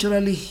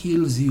supernaturally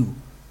heals you,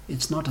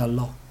 it's not a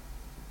law.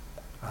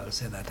 I'll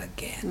say that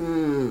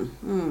again.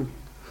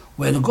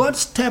 When God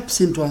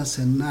steps into a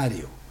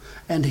scenario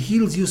and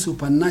heals you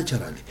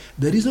supernaturally,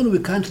 the reason we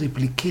can't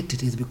replicate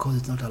it is because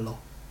it's not a law.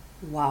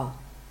 Wow.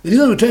 The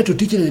reason we try to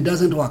teach it and it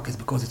doesn't work is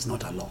because it's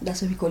not a law.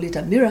 That's why we call it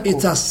a miracle.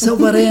 It's a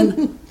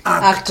sovereign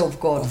act of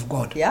God. Of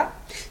God. Yeah.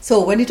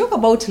 So when you talk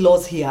about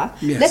laws here,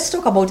 Yes. let's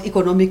talk about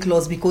economic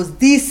laws, because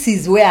this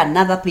is where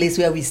another place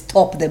where we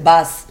stop the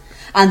bus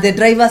and the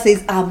driver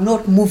says, I'm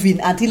not moving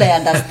until I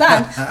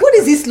understand what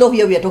is this law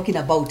here we are talking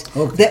about.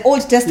 Okay. The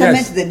Old Testament,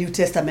 Yes. the New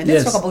Testament.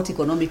 Let's Yes. talk about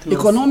economic laws.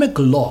 Economic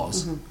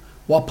laws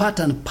were part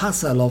and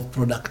parcel of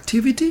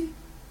productivity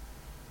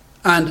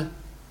and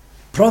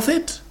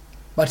profit.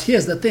 But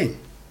here's the thing.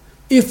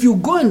 If you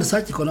go and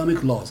search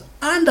economic laws,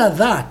 under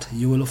that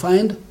you will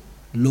find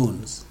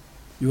loans,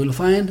 you will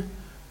find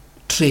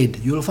trade,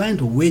 you will find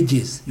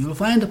wages, you will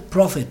find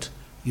profit,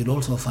 you'll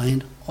also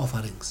find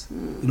offerings,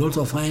 you'll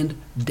also find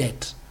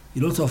debt,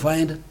 you'll also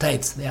find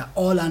tithes. They are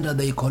all under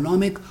the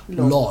economic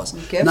laws.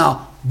 Okay.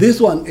 Now,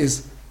 this one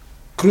is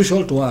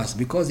crucial to us,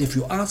 because if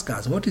you ask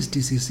us, what is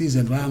TCC's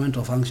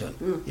environmental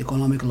function?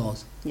 Economic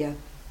laws. Yeah.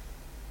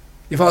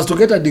 If I was to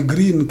get a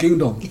degree in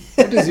kingdom,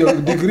 what is your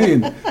degree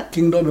in?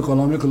 Kingdom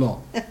economic law.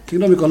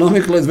 Kingdom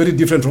economic law is very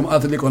different from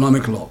earthly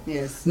economic law.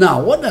 Yes.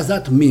 Now, what does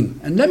that mean?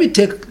 And let me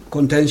take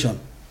contention,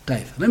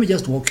 tithe. Let me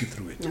just walk you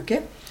through it.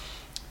 Okay.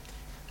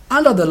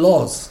 Under the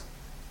laws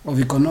of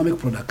economic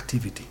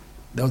productivity,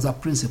 there was a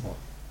principle.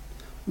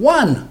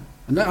 One,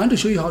 and I want to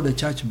show you how the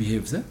church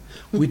behaves.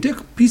 We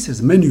take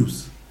pieces,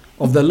 menus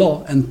of the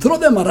law and throw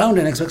them around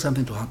and expect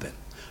something to happen.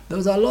 There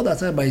was a law that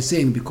said by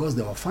saying, because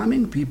they were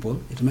farming people,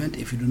 it meant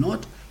if you do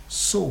not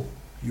sow,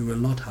 you will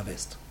not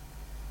harvest.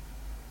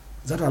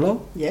 Is that a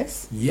law?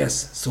 Yes.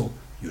 Yes. So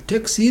you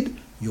take seed,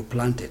 you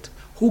plant it.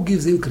 Who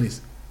gives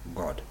increase?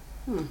 God.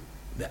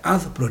 The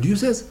earth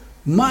produces.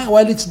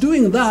 While it's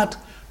doing that,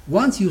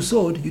 once you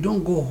sowed, you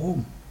don't go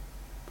home.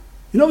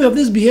 You know, we have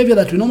this behavior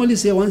that we normally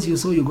say, once you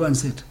sow, you go and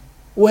sit.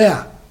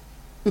 Where?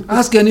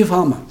 Ask any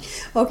farmer.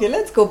 Okay,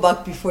 let's go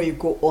back before you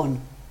go on.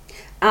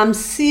 I'm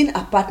seeing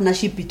a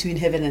partnership between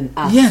heaven and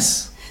earth.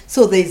 Yes.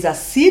 So there is a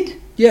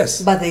seed,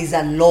 Yes. but there is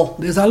a law.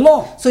 There's a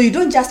law. So you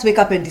don't just wake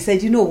up and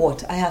decide, you know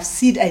what, I have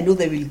seed, I know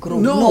they will grow.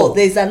 No.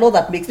 There is a law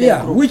that makes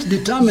them grow. Which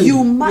determined.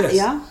 Yes.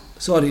 Yeah.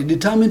 Sorry,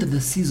 determined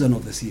the season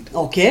of the seed.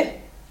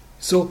 Okay.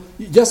 So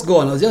you just go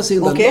on. I was just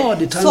saying the law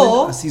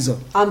determined a season.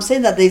 I'm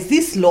saying that there is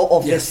this law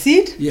of the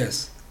seed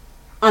Yes.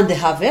 and the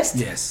harvest.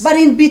 Yes. But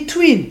in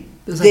between,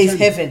 There's there is time.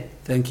 heaven.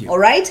 Thank you. All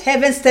right?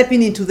 Heaven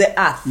stepping into the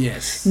earth.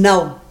 Yes.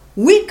 Now,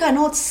 we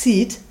cannot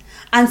sit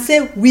and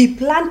say we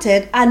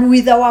planted, and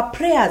with our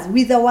prayers,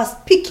 with our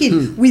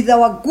speaking, with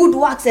our good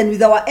works, and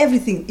with our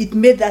everything, it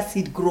made that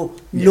seed grow.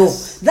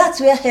 Yes. No. That's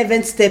where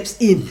heaven steps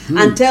in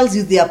and tells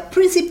you there are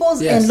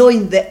principles Yes. and law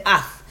in the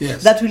earth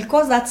Yes. that will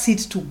cause that seed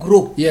to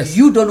grow. Yes.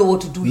 You don't know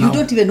what to do. Now- You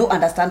don't even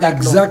understand that law.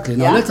 Exactly.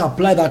 Now Yeah? let's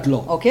apply that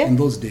law. Okay. In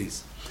those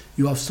days,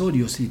 you have sowed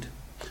your seed.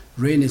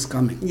 Rain is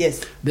coming.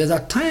 Yes. There's a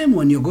time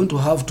when you're going to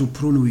have to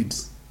prune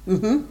weeds.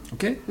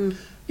 Okay.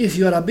 If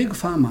you are a big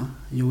farmer,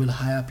 you will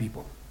hire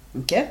people.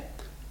 Okay.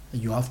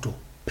 You have to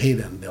pay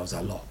them. There's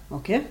a law.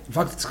 Okay. In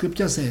fact,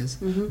 Scripture says,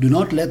 do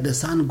not let the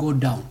sun go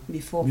down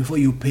Before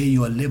you pay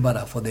your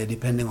laborer, for they're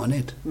depending on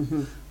it.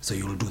 So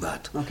you'll do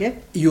that. Okay.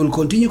 You'll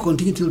continue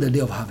till the day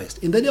of harvest.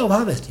 In the day of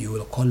harvest, you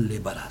will call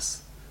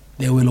laborers.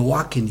 They will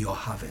work in your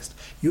harvest.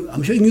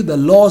 I'm showing you the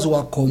laws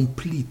were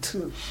complete.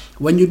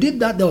 When you did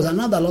that, there was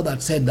another law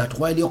that said that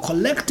while you're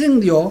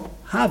collecting your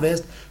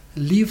harvest,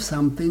 leave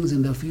some things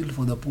in the field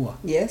for the poor.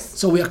 Yes.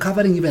 So we are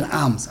covering even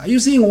alms. Are you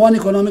seeing one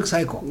economic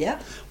cycle? Yeah.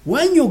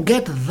 When you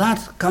get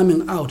that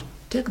coming out,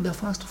 take the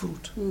first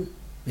fruit.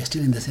 We're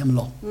still in the same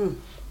law.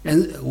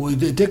 And we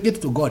take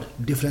it to God,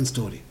 different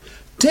story.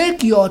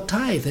 Take your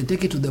tithe and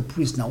take it to the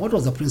priest. Now, what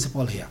was the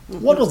principle here?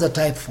 What was the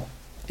tithe for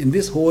in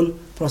this whole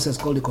process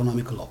called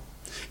economic law?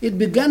 It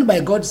began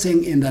by God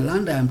saying, in the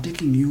land I am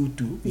taking you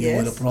to, you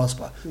will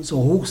prosper. So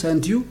who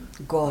sent you?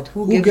 God.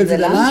 Who gave you the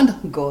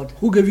land? God.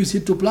 Who gave you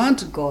seed to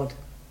plant? God.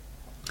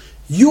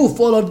 You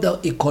followed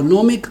the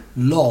economic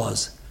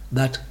laws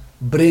that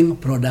bring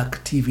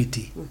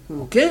productivity.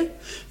 Okay?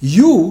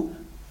 You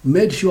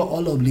made sure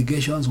all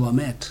obligations were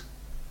met.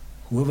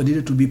 Whoever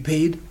needed to be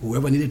paid,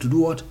 whoever needed to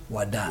do what,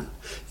 were done.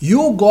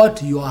 You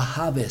got your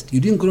harvest. You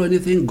didn't grow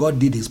anything, God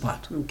did his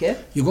part. Okay.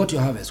 You got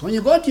your harvest. When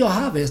you got your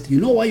harvest, you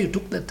know why you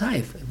took the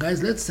tithe.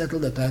 Guys, let's settle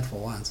the tithe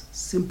for once.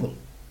 Simple.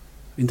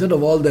 Instead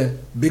of all the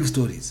big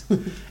stories.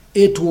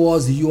 It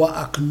was your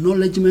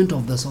acknowledgement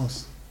of the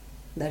source.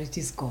 That it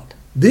is God.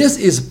 This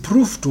is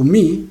proof to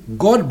me.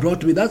 God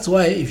brought me. That's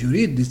why if you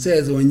read, it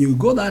says, when you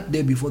go that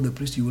day before the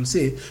priest, you will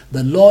say,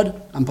 the Lord,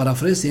 I'm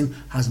paraphrasing,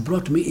 has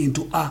brought me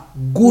into a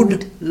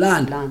good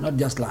land. Not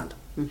just land.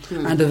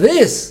 And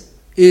this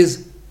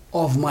is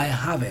of my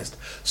harvest.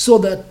 So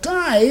the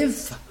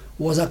tithe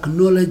was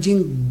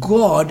acknowledging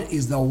God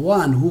is the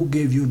one who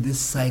gave you this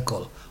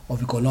cycle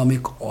of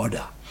economic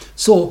order.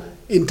 So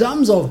in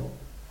terms of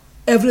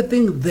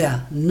everything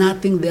there,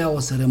 nothing there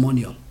was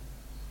ceremonial.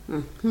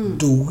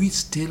 Do we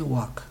still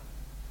work?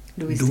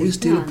 Do we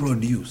still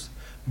produce?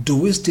 Do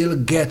we still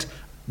get?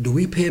 Do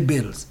we pay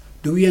bills?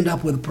 Do we end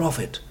up with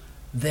profit?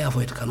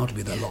 Therefore, it cannot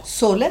be the law.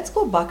 So let's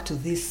go back to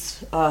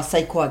this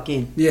cycle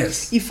again.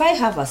 Yes. If I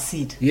have a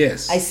seed,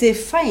 yes, I say,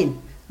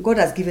 fine, God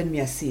has given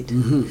me a seed.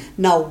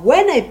 Now,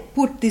 when I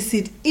put this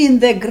seed in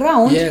the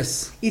ground,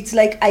 yes, it's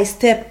like I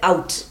step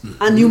out.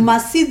 And you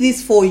must see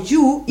this for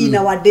you in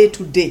our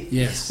day-to-day.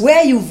 Yes.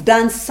 Where you've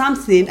done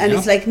something and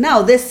it's like,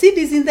 now the seed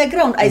is in the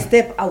ground, I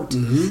step out.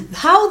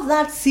 How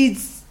that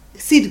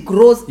seed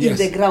grows in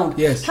the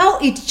ground, how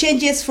it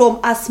changes from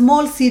a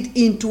small seed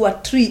into a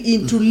tree,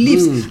 into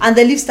leaves, and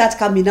the leaves start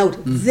coming out.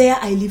 There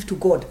I live to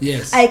God.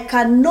 Yes. I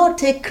cannot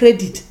take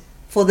credit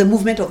for the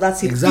movement of that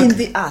seed in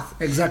the earth.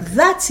 Exactly.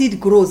 That seed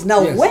grows.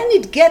 Now, when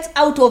it gets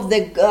out of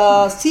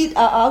the seed,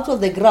 out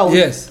of the ground,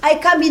 I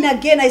come in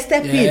again, I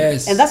step in.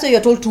 And that's why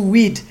you're told to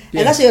weed.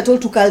 And that's why you're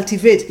told to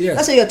cultivate.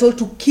 That's why you're told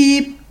to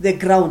keep the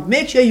ground.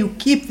 Make sure you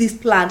keep this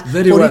plant for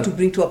it to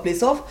bring to a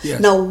place of.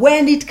 Now,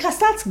 when it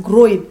starts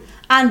growing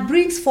and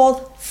brings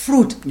forth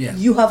fruit,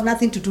 you have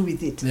nothing to do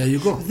with it. There you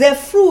go. The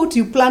fruit,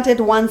 you planted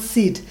one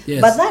seed,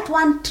 but that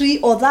one tree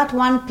or that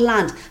one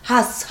plant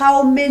has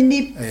how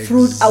many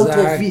fruit out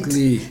of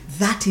it?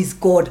 That is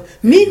God.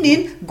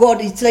 Meaning,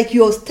 God, it's like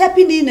you're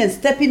stepping in and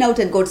stepping out,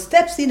 and God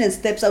steps in and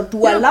steps out to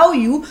allow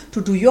you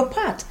to do your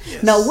part.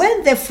 Now,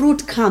 when the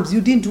fruit comes,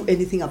 you didn't do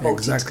anything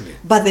about it.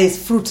 But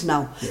there's fruit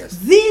now.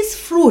 This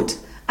fruit,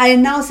 I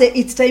now say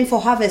it's time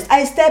for harvest.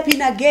 I step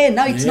in again.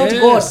 Now it's not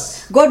God.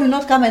 God will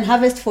not come and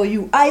harvest for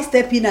you. I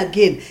step in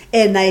again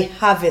and I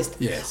harvest.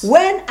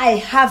 When I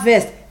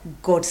harvest,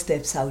 God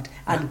steps out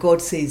and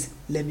God says,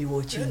 let me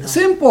watch you now.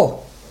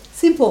 Simple.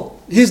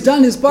 He's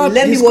done his part.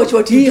 Let me watch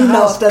what you do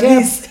now after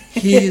this.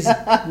 His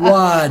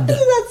word.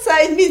 That's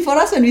how it means for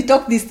us when we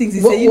talk these things.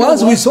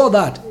 Once we saw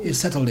that, it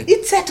settled it.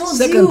 It settles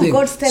Second you. Thing,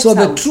 God steps out.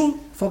 out. So the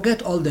truth,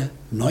 forget all the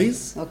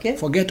noise.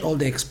 Forget all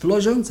the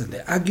explosions and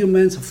the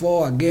arguments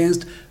for,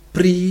 against,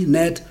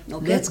 pre-net.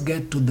 Let's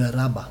get to the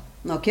rubber.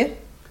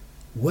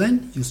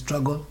 When you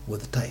struggle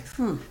with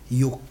tithe,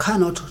 you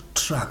cannot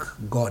track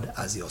God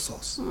as your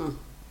source.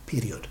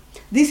 Period.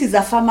 This is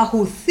a farmer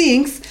who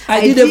thinks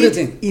I did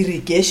everything.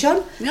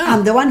 Irrigation.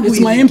 I'm the one who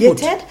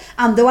irrigated.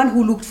 I'm the one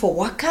who looked for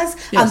workers.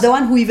 I'm the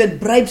one who even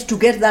bribed to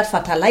get that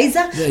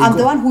fertilizer. I'm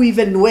the one who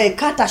even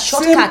cut a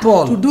shortcut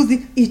to do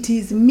this. It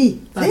is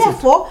me.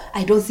 Therefore,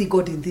 I don't see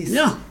God in this.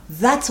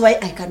 That's why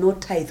I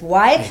cannot tithe.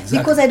 Why?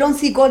 Because I don't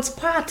see God's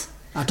part.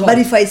 But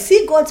if I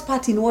see God's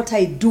part in what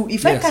I do,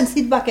 if I can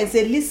sit back and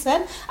say,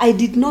 listen, I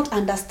did not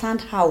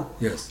understand how.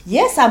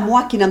 Yes, I'm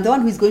working. I'm the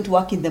one who is going to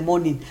work in the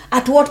morning.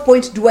 At what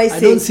point do I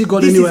say, don't see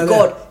God this anywhere is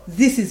God, there.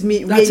 this is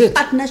me. We're in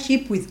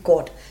partnership with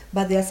God.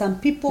 But there are some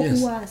people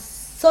who are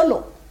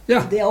solo.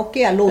 They are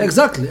okay alone.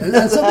 Exactly.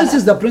 And so this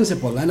is the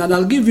principle. And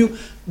I'll give you,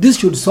 this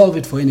should solve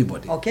it for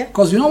anybody.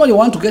 Because you normally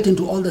want to get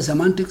into all the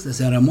semantics, the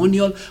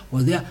ceremonial,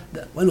 was there,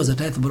 when was the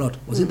tithe brought?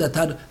 Was it the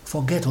third?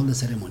 Forget all the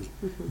ceremony.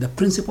 The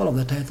principle of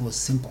the tithe was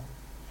simple.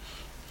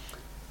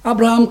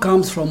 Abraham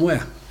comes from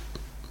where?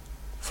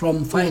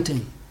 From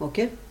fighting.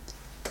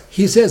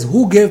 He says,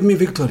 who gave me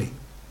victory?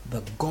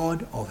 The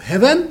God of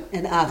heaven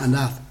and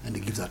earth. And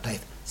he gives a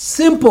tithe.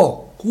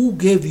 Simple. Who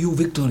gave you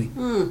victory?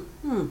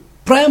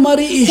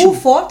 Primary issue. Who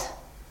fought?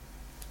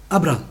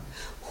 Abraham.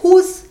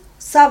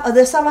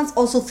 The servants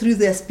also threw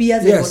their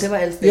spears and whatever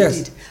else they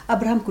did.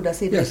 Abraham could have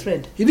said, my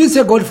friend. He didn't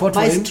say God fought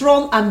for him. My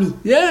strong army.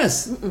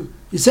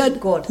 He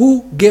said, God.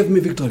 Who gave me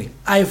victory?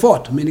 I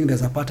fought, meaning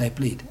there's a part I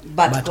played.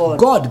 But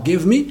God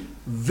gave me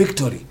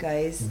victory.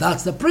 Guys.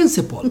 That's the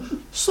principle.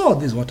 So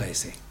this is what I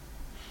say.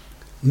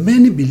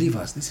 Many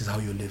believers, this is how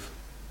you live.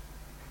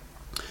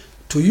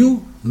 To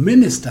you,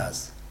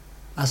 ministers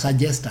are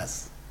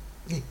suggesters.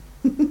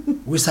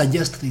 We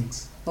suggest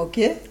things.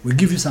 Okay. We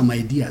give you some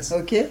ideas.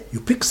 Okay. You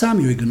pick some,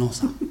 you ignore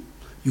some.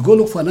 You go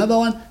look for another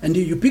one, and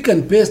you pick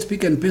and paste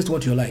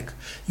what you like.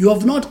 You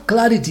have not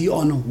clarity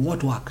on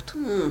what worked.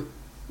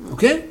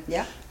 Okay?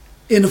 Yeah.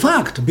 In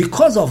fact,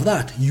 because of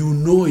that, you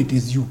know it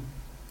is you.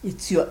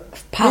 It's your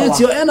power. It's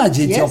your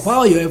energy, it's Yes. your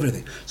power, your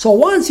everything. So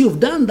once you've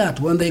done that,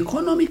 when the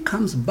economy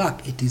comes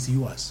back, it is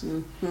yours.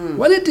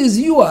 When it is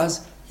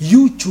yours,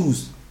 you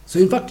choose. So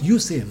in fact, you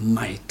say,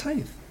 my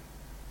tithe.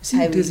 See,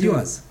 I it will is do.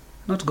 yours,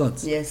 not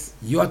God's. Yes.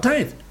 Your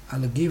tithe,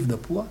 I'll give the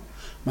poor.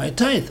 My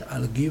tithe,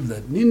 I'll give the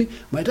nini.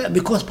 My tithe,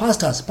 because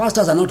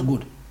pastors are not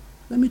good.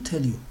 Let me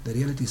tell you, the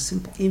reality is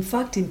simple. In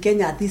fact, in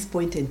Kenya at this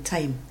point in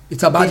time,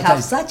 It's a bad they have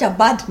time. such a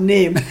bad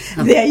name.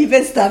 They are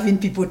even starving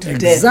people to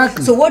death.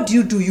 Exactly. So what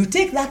do? You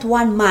take that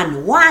one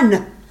man,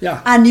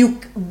 Yeah. and you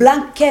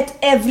blanket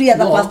every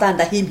other No. pastor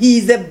under him. He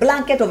is a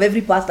blanket of every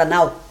pastor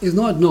now. It's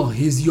not, no,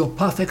 he's your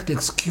perfect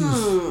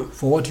excuse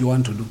for what you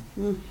want to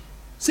do.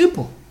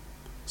 Simple.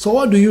 So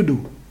what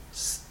do?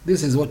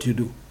 This is what you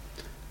do.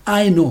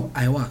 I know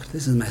I worked.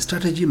 This is my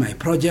strategy, my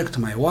project,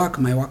 my work.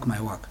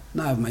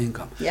 Now I have my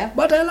income. Yeah.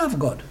 But I love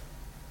God.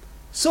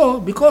 So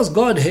because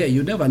God here,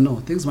 you never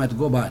know, things might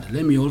go bad.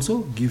 Let me also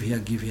give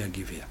here.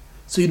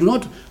 So you do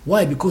not,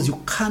 why? Because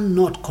you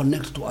cannot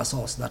connect to a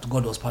source that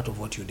God was part of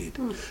what you did.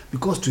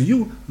 Because to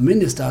you,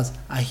 ministers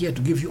are here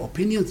to give you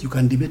opinions. You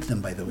can debate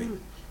them, by the way.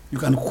 You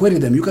can query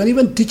them. You can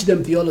even teach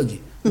them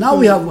theology. Now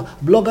we have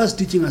bloggers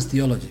teaching us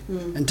theology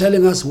and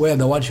telling us where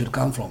the word should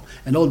come from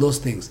and all those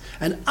things.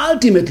 And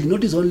ultimately,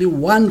 notice only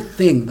one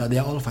thing that they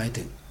are all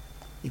fighting: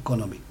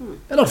 economy.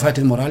 They're not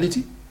fighting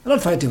morality. They're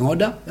not fighting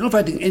order. They're not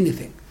fighting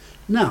anything.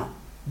 Now,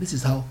 this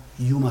is how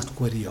you must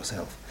query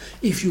yourself.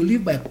 If you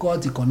live by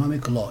God's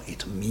economic law,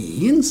 it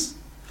means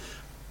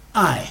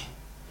I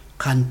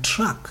can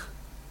track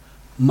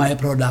my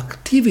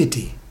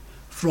productivity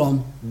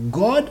from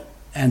God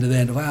and the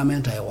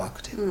environment I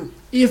worked in.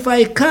 If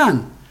I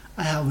can,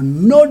 I have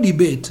no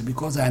debate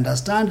because I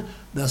understand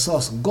the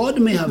source.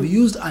 God may have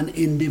used an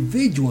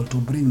individual to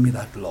bring me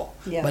that law,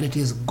 Yeah. but it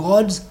is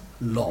God's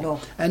law. Law.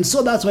 And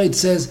so that's why it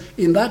says,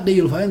 in that day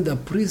you'll find the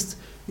priest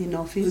In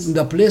office. in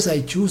the place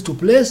I choose to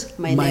place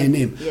My my name.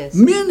 name. Yes.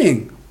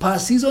 Meaning, per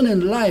season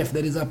in life,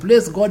 there is a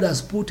place God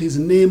has put his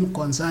name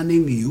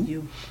concerning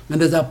you.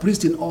 And there's a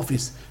priest in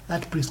office.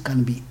 That priest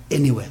can be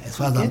anywhere, as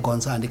far as I'm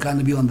concerned. He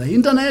can be on the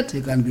internet,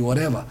 he can be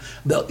whatever.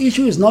 The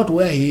issue is not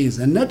where he is,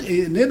 and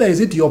neither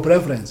is it your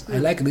preference. I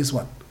like this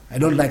one, I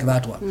don't like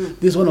that one.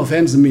 This one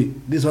offends me,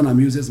 this one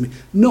amuses me.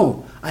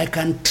 No, I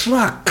can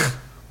track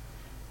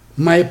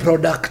my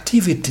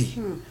productivity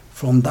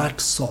from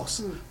that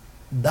source.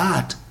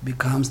 That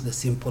becomes the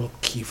simple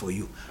key for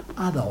you.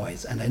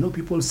 Otherwise, and I know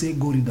people say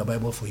go read the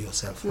Bible for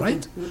yourself,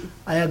 right?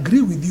 I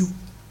agree with you.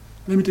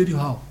 Let me tell you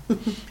how.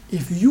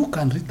 If you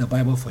can read the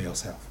Bible for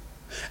yourself,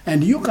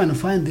 and you can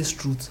find this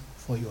truth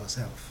for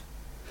yourself,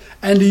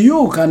 and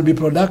you can be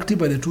productive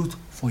by the truth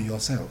for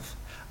yourself,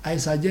 I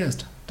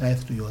suggest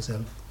tithe to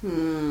yourself.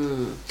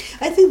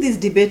 I think this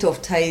debate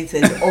of tithes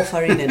and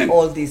offering and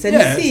all this, and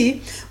Yes. you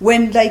see,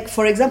 when, like,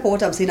 for example,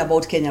 what I'm saying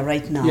about Kenya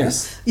right now,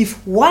 Yes.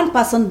 if one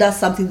person does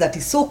something that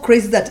is so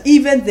crazy that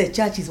even the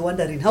church is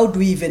wondering, how do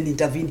we even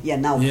intervene here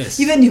now? Yes.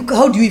 Even you,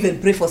 how do you even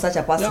pray for such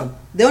a person? Yeah.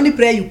 The only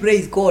prayer you pray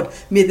is, God,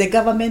 may the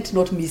government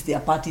not miss their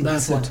part in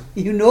That's this one.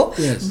 it. You know?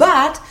 Yes.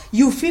 But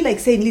you feel like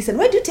saying, listen,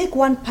 why do you take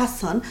one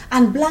person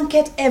and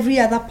blanket every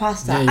other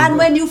pastor? There you And go.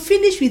 when you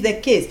finish with the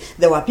case,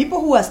 there were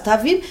people who are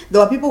starving,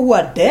 there were people who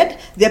are dead,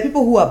 there are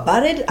people who are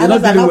buried, You're not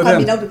others are dealing now with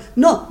coming them. out.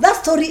 No, that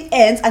story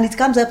ends and it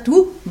comes up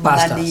to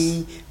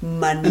Pastors.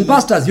 money. And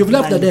pastors, you've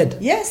left the money. dead.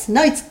 Yes,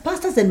 now it's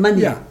pastors and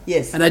money. Yeah.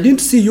 Yes. And I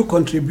didn't see you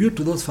contribute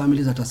to those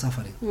families that are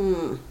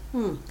suffering.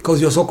 Because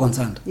you're so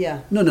concerned. Yeah.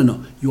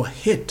 No. Your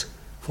hate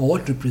for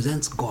what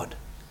represents God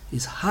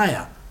is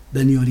higher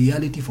than your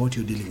reality for what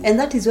you're dealing with. And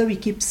that is why we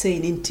keep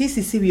saying in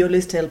TCC, we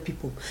always tell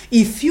people,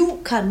 if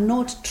you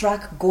cannot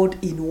track God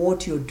in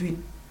what you're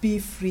doing, be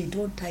free.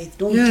 Don't tithe.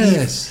 Don't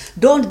Yes.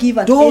 give. Don't give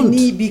at Don't.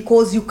 any,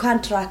 because you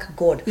can't track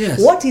God. Yes.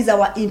 What is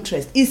our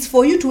interest? Is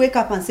for you to wake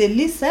up and say,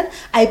 listen,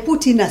 I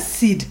put in a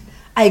seed.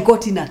 I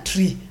got in a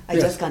tree. I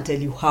Yes. just can't tell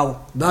you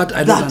how. That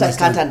I don't I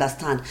can't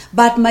understand.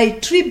 But my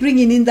tree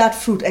bringing in that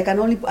fruit, I can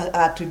only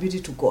attribute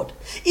it to God.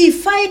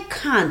 If I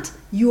can't,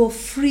 you're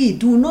free.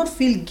 Do not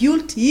feel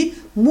guilty.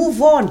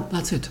 Move on.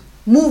 That's it.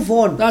 Move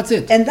on. That's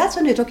it. And that's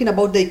when we're talking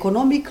about the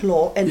economic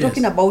law and Yes.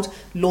 talking about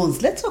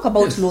loans. Let's talk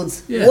about Yes.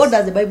 loans. Yes. What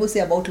does the Bible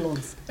say about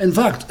loans? In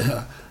fact,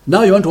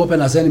 now you want to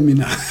open a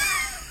seminar.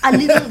 A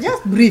little,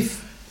 just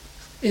brief.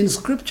 In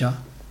scripture,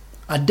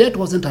 a debt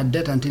wasn't a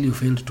debt until you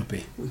failed to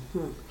pay.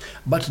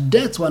 But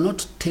debts were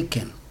not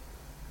taken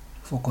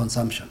for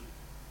consumption.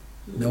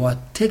 They were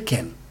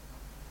taken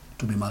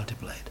to be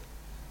multiplied.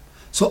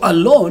 So a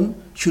loan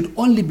should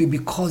only be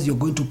because you're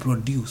going to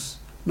produce,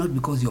 not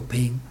because you're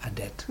paying a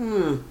debt.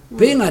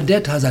 Paying a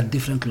debt has a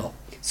different law.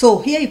 So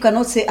here you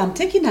cannot say, I'm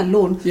taking a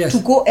loan Yes. to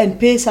go and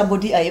pay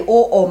somebody I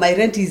owe, or my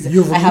rent is,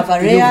 I have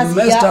arrears you've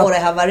messed here, up. or I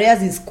have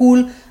arrears in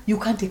school. You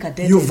can't take a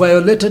debt. You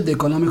violated the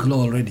economic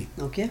law already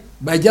Okay.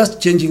 by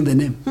just changing the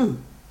name.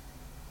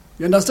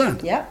 You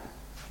understand? Yeah.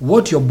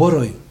 What you're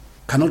borrowing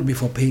cannot be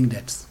for paying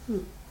debts.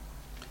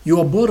 You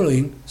are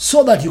borrowing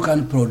so that you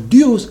can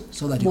produce,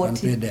 so that you can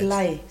pay debt.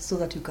 Multiply so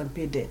that you can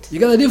pay debt. You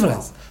get the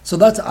difference? So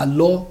that's a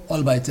law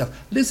all by itself.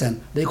 Listen,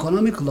 the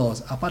economic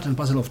laws are part and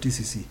parcel of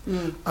TCC.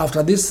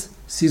 After this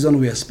season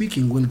we are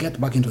speaking, we'll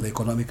get back into the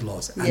economic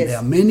laws. And Yes. they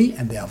are many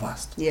and they are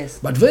vast. Yes.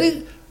 But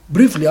very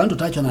briefly, I want to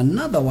touch on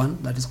another one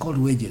that is called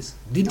wages.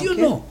 Did you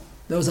Okay. know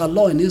there was a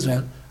law in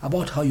Israel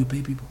about how you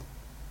pay people?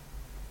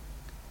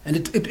 And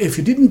if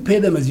you didn't pay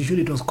them as you should,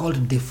 it was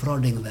called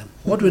defrauding them.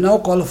 What we now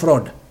call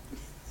fraud.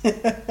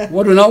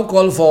 What we now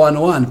call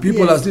 411.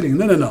 People Yes. are stealing.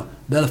 No.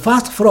 The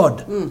first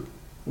fraud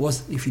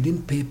was if you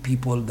didn't pay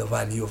people the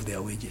value of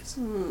their wages.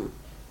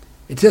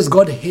 It says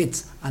God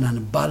hates an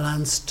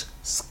unbalanced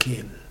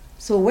scale.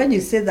 So when you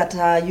say that,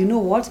 you know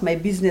what, my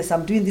business,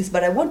 I'm doing this,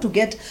 but I want to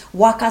get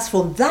workers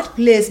from that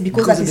place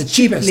because that it's is the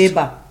cheap cheapest.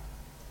 labor.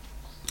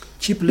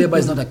 Cheap labor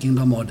is not a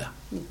kingdom order.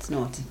 It's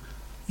not.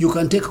 You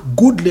can take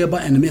good labor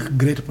and make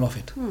great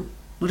profit.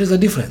 Notice the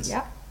difference.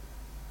 Yeah.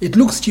 It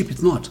looks cheap,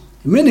 it's not.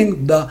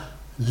 Meaning the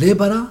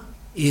laborer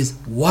is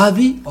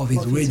worthy of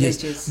his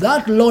wages.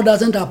 That law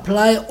doesn't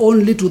apply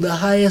only to the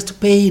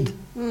highest paid.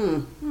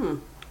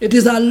 It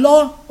is a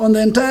law on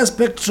the entire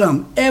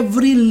spectrum.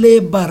 Every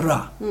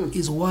laborer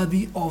is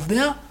worthy of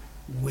their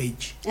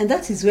wage. And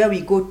that is where we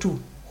go to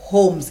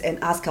homes and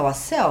ask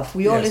ourselves.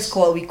 We always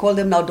call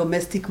them now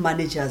domestic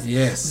managers.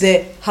 Yes.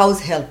 The house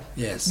help.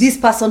 Yes. This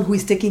person who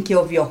is taking care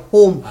of your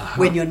home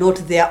when you're not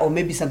there, or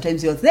maybe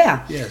sometimes you're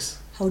there. Yes.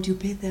 How do you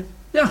pay them?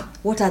 Yeah.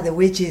 What are the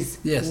wages?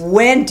 Yes.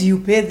 When do you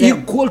pay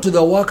them? Equal to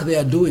the work they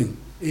are doing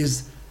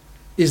is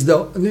the,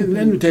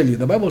 let me tell you,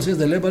 the Bible says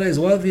the laborer is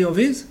worthy of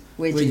his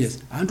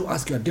wages. I want to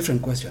ask you a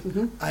different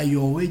question. Are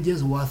your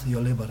wages worth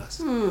your laborers?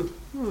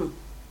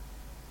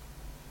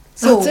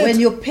 So That's it. when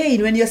you're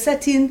paying, when you're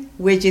setting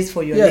wages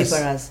for your Yes.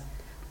 laborers,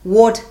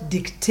 what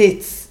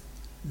dictates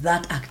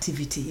that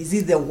activity? Is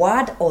it the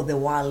word or the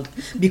world?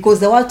 Because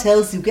the world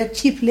tells you get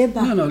cheap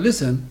labor. No,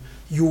 listen.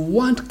 You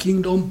want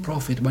kingdom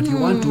profit, but you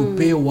want to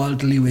pay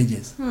worldly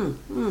wages.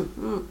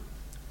 The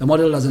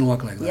model doesn't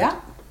work like that. Yeah?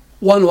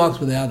 One works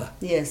with the other.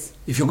 Yes.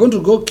 If you're going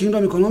to go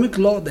kingdom economic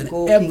law, then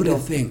Go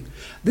everything.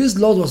 These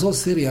laws were so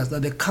serious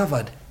that they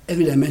covered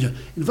every dimension.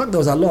 In fact, there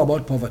was a law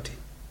about poverty.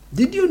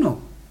 Did you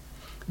know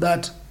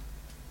that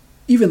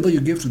even though you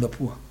gave to the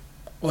poor,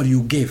 or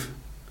you gave,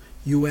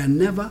 you were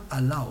never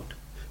allowed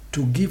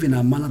to give in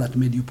a manner that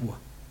made you poor?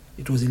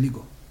 It was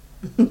illegal.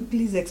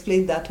 Please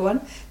explain that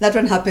one. That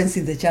one happens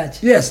in the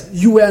church. Yes,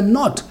 you were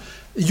not.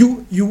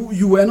 You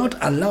were not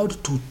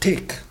allowed to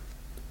take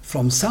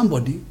from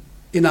somebody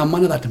in a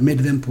manner that made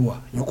them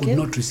poor. You could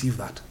not receive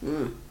that.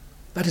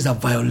 That is a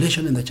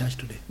violation in the church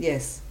today.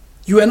 Yes.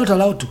 You are not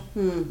allowed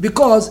to.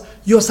 Because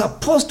you're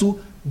supposed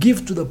to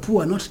give to the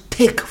poor, not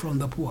take from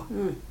the poor.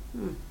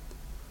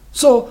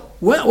 So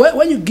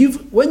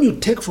when you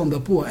take from the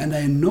poor, and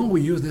I know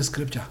we use this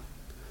scripture,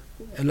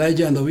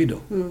 Elijah and the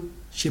widow,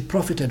 she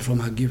profited from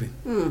her giving.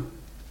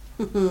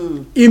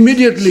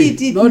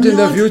 Immediately, not in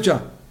the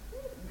future.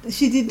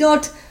 She did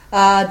not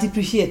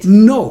depreciate.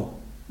 No.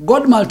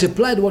 God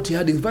multiplied what he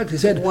had. In fact, he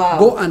said, Wow.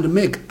 go and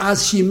make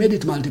as she made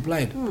it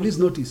multiplied. Please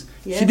notice.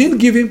 Yes. She didn't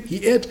give him,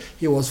 he ate,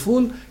 he was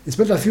full, he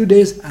spent a few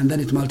days, and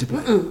then it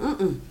multiplied.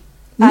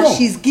 As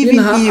she's giving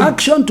in her him.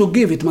 action to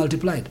give, it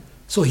multiplied.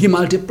 So he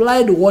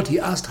multiplied what he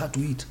asked her to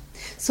eat.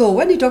 So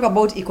when you talk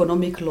about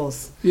economic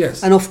laws,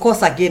 Yes. and of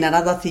course, again,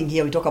 another thing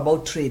here, we talk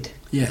about trade.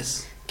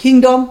 Yes.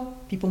 Kingdom,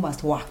 people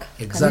must work.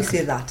 Exactly. Can you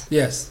say that?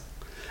 Yes.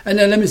 And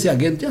then let me say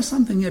again, just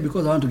something here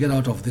because I want to get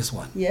out of this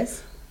one.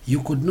 Yes.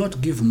 You could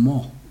not give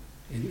more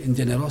in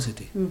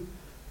generosity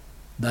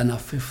than a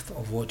fifth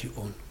of what you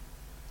own.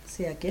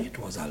 Say again. It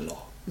was a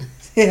law.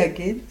 Say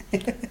again.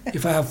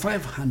 If I have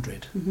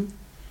 500,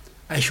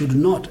 I should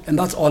not, and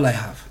that's all I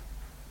have,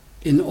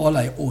 in all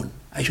I own.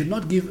 I should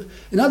not give.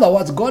 In other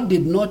words, God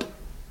did not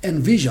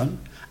envision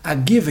a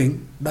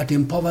giving that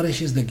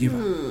impoverishes the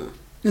giver.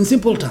 In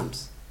simple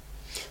terms.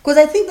 Because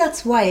I think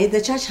that's why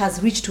the church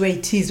has reached where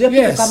it is, where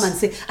Yes. people come and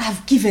say,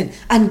 I've given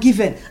and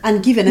given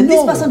and given. And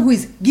No. this person who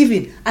is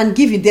giving and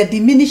giving, they're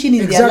diminishing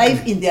in their Exactly.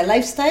 life, in their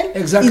lifestyle,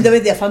 Exactly. in the way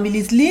their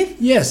families live.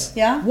 Yes.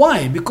 Yeah.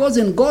 Why? Because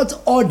in God's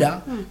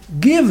order,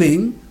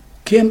 giving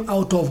came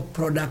out of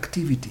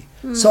productivity.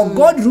 So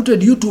God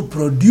rooted you to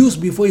produce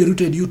before he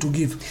rooted you to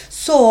give.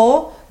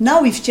 So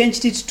now we've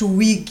changed it to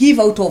we give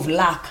out of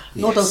lack,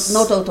 Yes.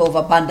 not out of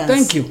abundance.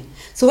 Thank you.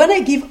 So when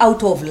I give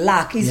out of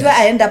lack is Yes. where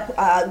I end up,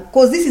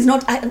 because this is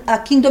not a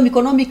kingdom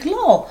economic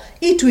law.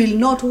 It will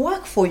not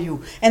work for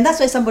you. And that's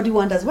why somebody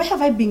wonders, why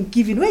have I been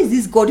giving? Where is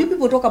this God? You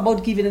people talk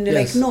about giving and you're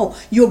Yes. like, no,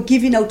 you're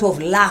giving out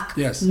of lack,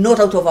 Yes. not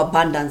out of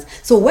abundance.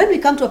 So when we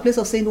come to a place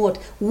of saying what?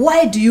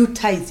 Why do you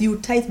tithe? You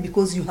tithe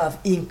because you have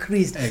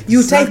increased.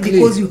 You tithe Exactly.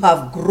 because you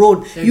have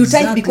grown. You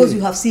tithe Exactly. because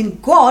you have seen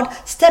God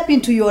step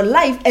into your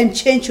life and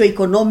change your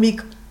economic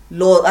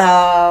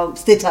law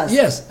status.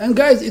 Yes, and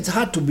guys, it's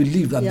hard to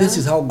believe that this Yeah.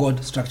 is how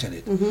God structured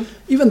it.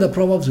 Even the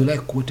Proverbs we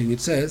like quoting, it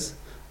says,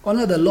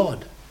 honor the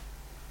Lord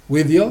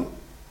with your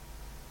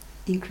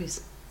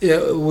Increase.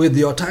 with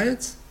your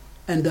tithes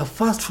and the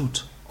first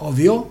fruit of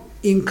your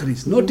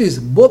increase. Notice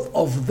both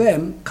of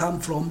them come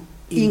from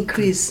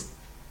Increase.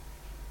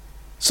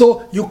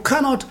 So you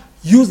cannot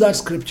use that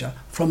scripture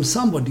from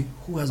somebody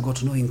who has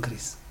got no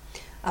increase.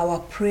 Our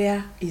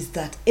prayer is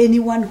that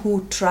anyone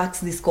who tracks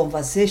these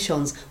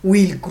conversations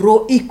will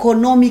grow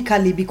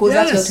economically, because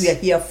that's Yes. what we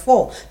are here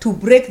for, to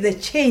break the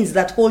chains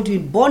that hold you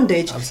in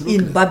bondage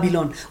Absolutely. in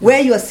Babylon, where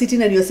you are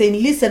sitting and you're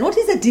saying, listen, what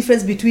is the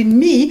difference between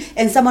me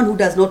and someone who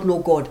does not know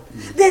God?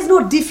 There's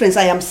no difference.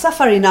 I am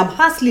suffering, I'm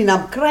hustling,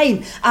 I'm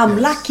crying, I'm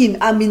lacking,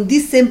 I'm in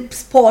this same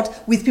spot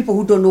with people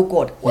who don't know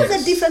God. What's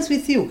Yes. the difference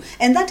with you?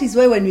 And that is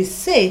why when we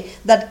say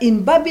that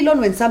in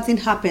Babylon, when something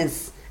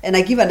happens, and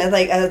I give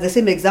another the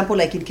same example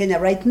like in Kenya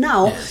right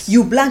now, Yes.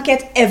 you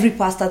blanket every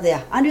pastor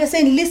there. And you're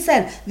saying,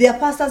 listen, there are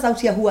pastors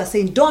out here who are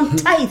saying, don't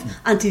tithe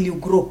until you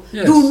grow.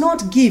 Yes. Do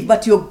not give,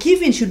 but your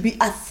giving should be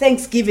a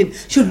thanksgiving,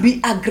 should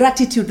be a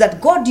gratitude that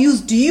God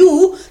used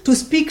you to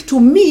speak to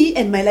me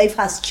and my life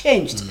has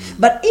changed.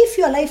 But if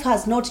your life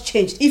has not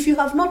changed, if you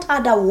have not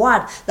had a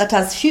word that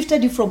has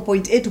shifted you from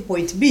point A to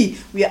point B,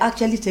 we are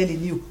actually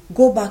telling you,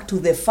 go back to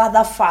the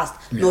Father first,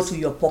 not to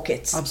your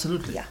pockets.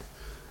 Absolutely. Yeah.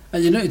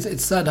 And you know,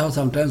 it's sad how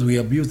sometimes we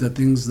abuse the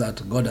things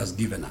that God has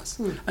given us.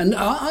 And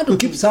I want to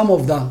keep some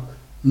of the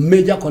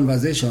major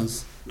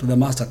conversations to the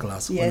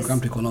masterclass when Yes. it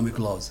comes to economic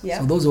laws. Yeah.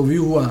 So those of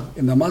you who are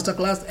in the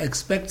masterclass,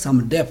 expect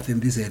some depth in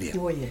this area.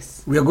 Oh,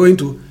 yes. We are going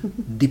to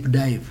deep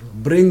dive.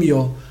 Bring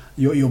your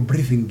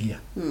breathing gear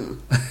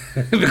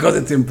because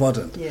it's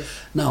important. Yes.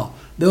 Now,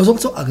 there was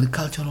also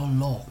agricultural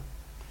law.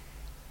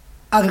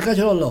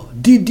 Agricultural law.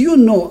 Did you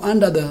know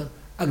under the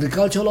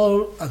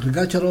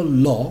agricultural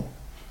law,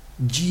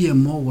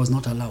 GMO was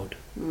not allowed?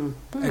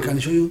 I can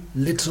show you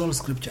literal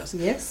scriptures.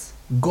 Yes.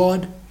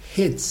 God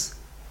hates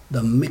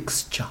the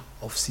mixture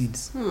of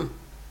seeds.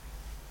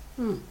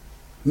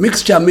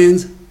 Mixture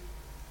means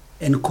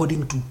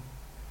encoding to.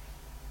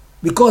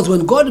 Because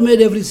when God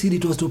made every seed,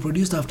 it was to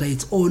produce after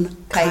its own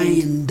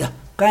kind.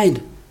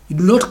 You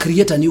do not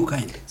create a new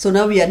kind. So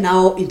now we are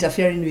now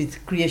interfering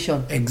with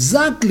creation.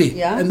 Exactly.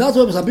 Yeah. And that's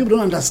why some people don't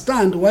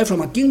understand why,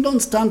 from a kingdom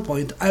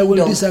standpoint, I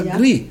will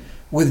disagree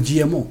with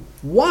GMO.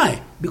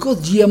 Why?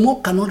 Because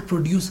GMO cannot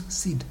produce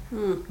seed.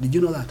 Did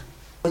you know that?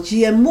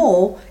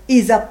 GMO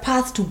is a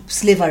path to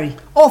slavery.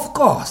 Of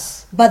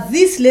course. But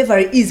this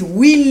slavery is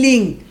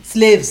willing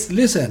slaves.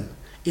 Listen,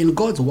 in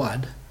God's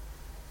word,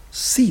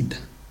 seed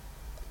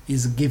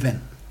is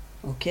given.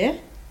 Okay.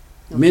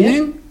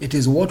 Meaning, it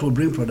is what will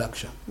bring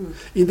production.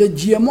 In the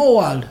GMO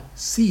world,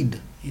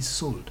 seed is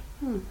sold.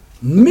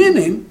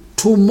 Meaning,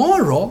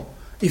 tomorrow,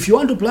 if you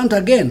want to plant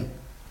again,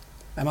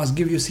 I must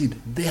give you seed.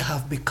 They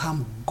have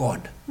become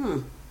God.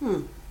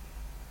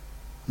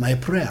 My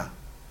prayer,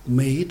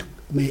 may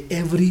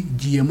every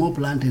GMO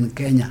plant in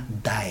Kenya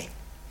die.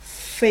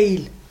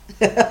 Fail.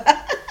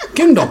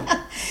 Kingdom.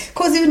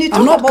 Because when you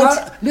I'm talk not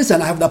about...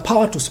 listen, I have the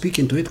power to speak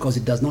into it because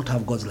it does not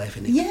have God's life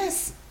in it.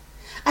 Yes.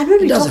 And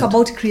when we talk doesn't.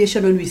 about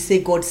creation, when we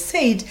say God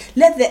said,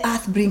 let the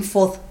earth bring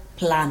forth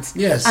plants.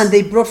 Yes. And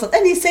they brought forth.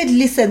 And he said,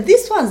 listen,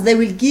 these ones, they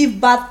will give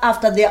birth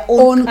after their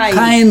own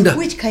kind.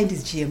 Which kind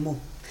is GMO?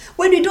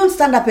 When we don't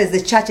stand up as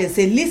the church and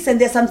say, listen,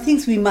 there are some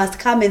things we must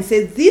come and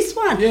say, this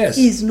one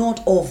is not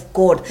of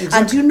God. Exactly.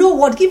 And you know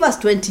what? Give us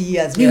 20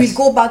 years. We will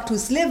go back to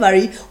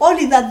slavery,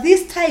 only that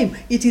this time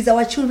it is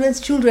our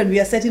children's children we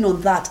are setting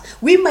on that.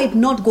 We might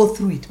not go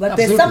through it, but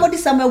there's somebody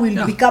somewhere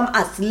will become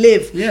a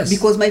slave. Yes.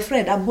 Because my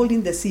friend, I'm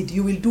holding the seed.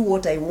 You will do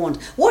what I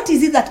want. What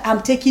is it that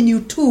I'm taking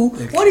you to?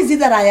 What is it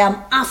that I am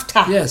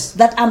after? Yes.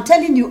 That I'm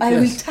telling you, I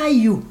will tie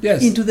you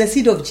into the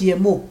seed of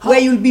GMO, where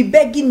you'll be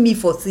begging me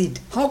for seed.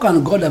 How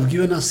can God have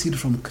given us seed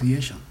from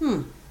creation?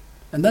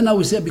 And then now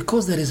we say,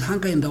 because there is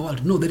hunger in the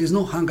world. No, there is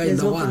no hunger in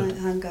the world. There's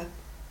no hunger.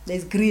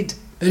 There's greed.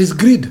 There is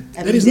greed.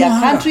 And there is there no are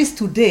hunger. countries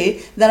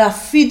today that are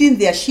feeding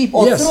their sheep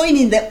or throwing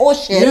in the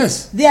ocean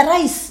their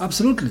rice.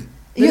 Absolutely.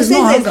 You're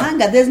saying there's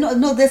hunger.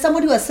 There's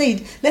somebody who has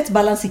said, let's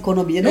balance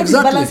economy. And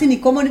Exactly. balancing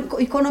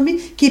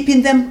economy,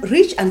 keeping them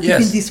rich and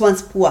keeping these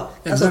ones poor.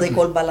 That's what they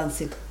call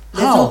balancing.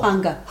 There's no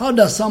hunger. How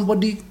does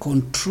somebody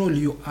control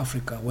you,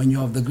 Africa, when you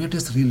have the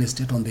greatest real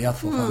estate on the earth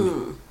for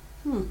farming?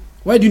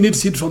 Why do you need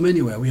seed from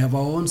anywhere? We have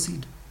our own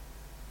seed.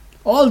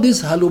 All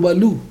this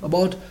halubalu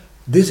about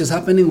this is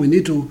happening, we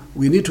need to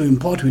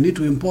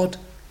import.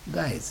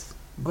 Guys,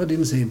 God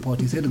didn't say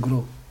import, he said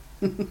grow.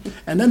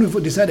 And then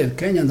we decided,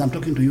 Kenyans, I'm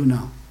talking to you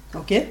now.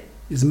 Okay.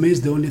 Is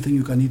maize the only thing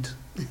you can eat?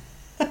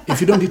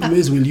 If you don't eat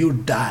maize, will you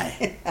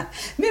die?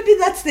 Maybe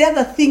that's the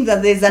other thing,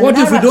 that there's a What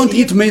if we don't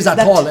eat maize at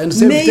all and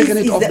say we've taken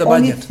it off the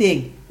budget?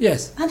 Thing.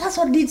 Yes. And that's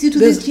what leads you to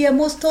this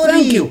GMO story.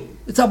 Thank you.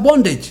 It's a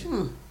bondage.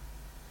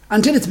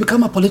 Until it's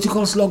become a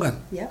political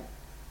slogan. Yeah.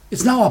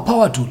 It's now a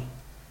power tool.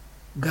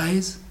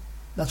 Guys,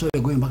 that's why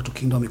we're going back to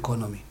kingdom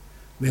economy.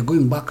 We're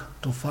going back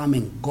to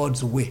farming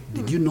God's way.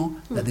 Did you know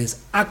that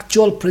there's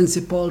actual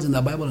principles in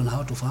the Bible on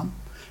how to farm?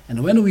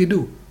 And when we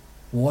do,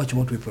 watch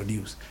what we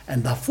produce.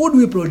 And the food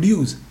we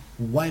produce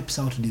wipes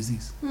out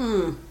disease.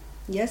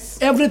 Yes.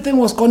 Everything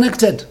was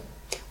connected.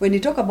 When you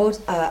talk about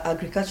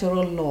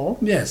agricultural law,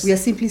 Yes. we are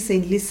simply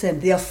saying, listen,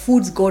 there are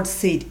foods God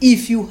said,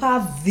 if you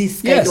have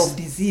this kind Yes. of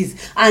disease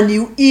and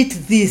you eat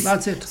this.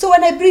 That's it. So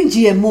when I bring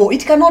GMO,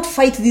 it cannot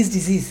fight this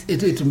disease.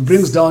 It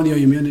brings down your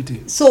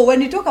immunity. So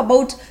when you talk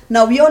about,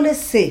 now we always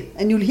say,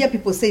 and you'll hear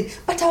people say,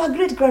 but our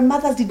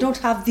great-grandmothers did not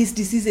have these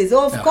diseases.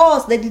 Of Yeah.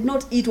 course, they did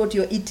not eat what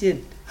you're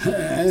eating.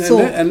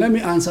 And let me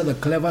answer the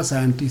clever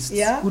scientists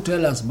Yeah. who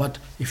tell us, but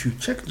if you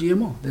check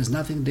GMO, there's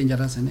nothing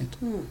dangerous in it.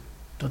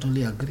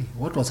 Totally agree.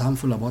 What was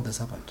harmful about the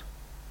serpent?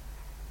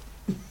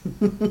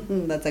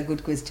 That's a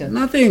good question.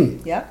 Nothing.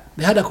 Yeah?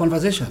 They had a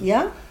conversation.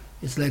 Yeah?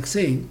 It's like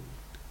saying,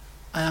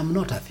 I am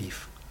not a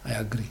thief. I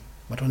agree.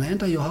 But when I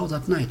enter your house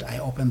at night, I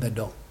open the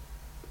door.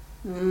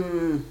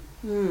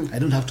 I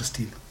don't have to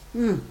steal.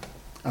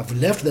 I've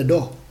left the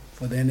door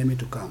for the enemy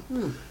to come.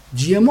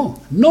 GMO,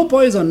 no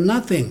poison,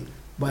 nothing.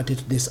 But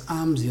it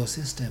disarms your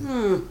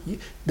system.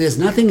 There's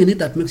nothing in it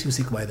that makes you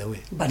sick, by the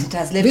way. But it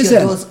has left Listen,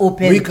 your doors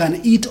open. we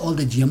can eat all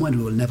the GMO and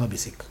we will never be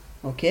sick.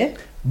 Okay?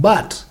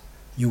 But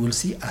you will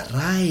see a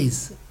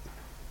rise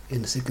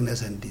in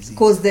sickness and disease.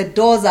 Because the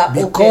doors are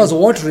Because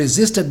open. what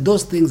resisted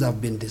those things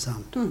have been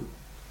disarmed.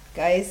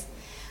 Guys,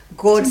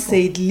 God Simple.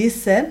 said,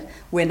 listen,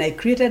 when I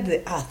created the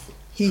earth,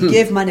 He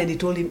gave man and He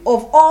told him,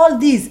 of all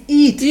these,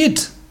 eat.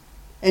 Eat.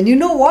 And you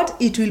know what?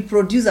 It will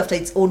produce after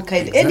its own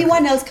kind. Exactly.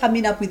 Anyone else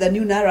coming up with a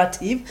new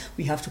narrative,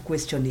 we have to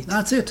question it.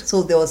 That's it.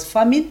 So there was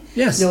famine.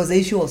 Yes. There was the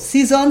issue of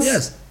seasons.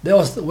 Yes. There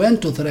was when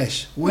to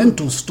thresh, when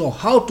to store,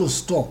 how to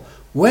store,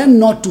 when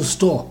not to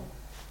store.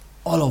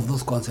 All of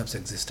those concepts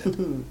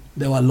existed.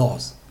 There were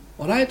laws.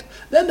 All right?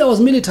 Then there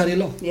was military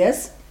law.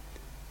 Yes.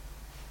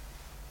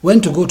 When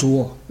to go to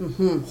war.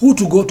 Who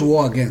to go to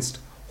war against.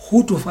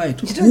 Who to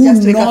fight. You don't who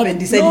just wake up and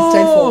decide it's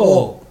time for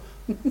war.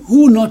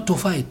 Who not to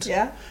fight.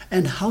 Yeah.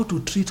 And how to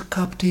treat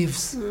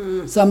captives.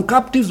 Some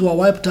captives were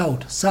wiped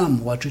out.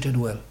 Some were treated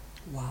well.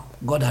 Wow.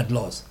 God had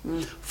laws.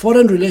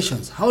 Foreign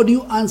relations. How do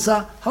you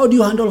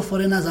handle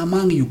foreigners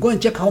among you? Go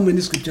and check how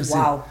many scriptures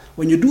Wow. say.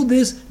 When you do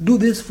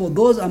this for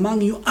those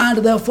among you and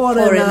the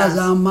foreigners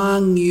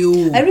among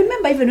you. I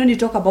remember even when you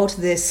talk about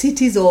the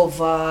cities of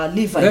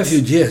Levites.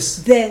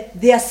 Refugees.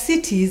 Their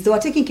cities, they were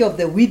taking care of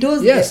the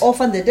widows, Yes. the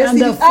orphan, the And destitute,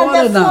 the and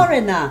the foreigner.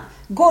 foreigner.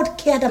 God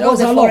cared There about was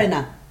the a law.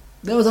 foreigner.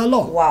 There was a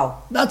law.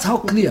 Wow. That's how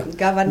clear.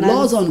 Governance.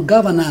 Laws on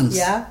governance.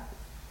 Yeah.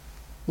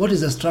 What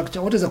is the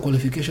structure? What is the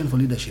qualification for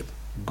leadership?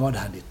 God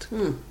had it.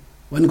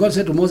 When God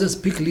said to Moses,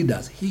 pick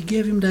leaders, He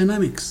gave him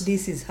dynamics.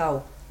 This is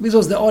how. This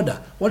was the order.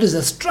 What is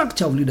the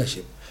structure of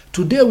leadership?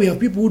 Today we have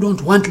people who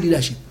don't want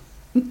leadership.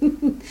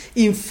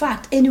 In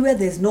fact, anywhere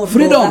there's no law,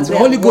 Freedom. that's The where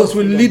Holy God Ghost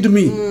will freedom.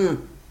 lead me.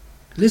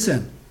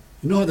 Listen,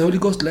 you know how the Holy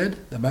Ghost led?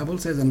 The Bible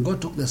says, and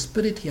God took the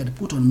spirit He had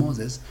put on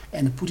Moses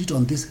and put it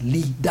on these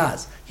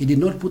leaders. He did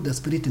not put the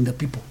spirit in the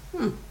people.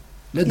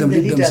 Let them In the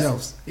lead leaders.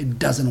 themselves. It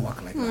doesn't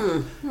work like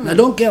that. And I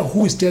don't care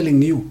who is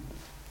telling you.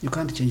 You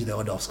can't change the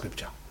order of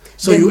Scripture.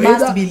 So There you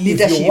must either, be if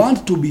leadership. you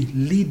want to be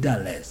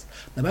leaderless,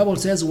 the Bible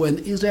says when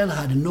Israel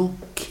had no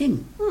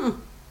king,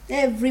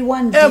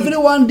 Everyone did.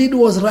 everyone did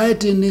was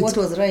right in it. What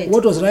was right?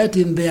 What was right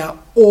in their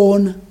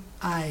own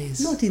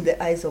eyes. Not in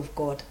the eyes of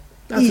God.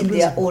 That's the in their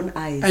principle. own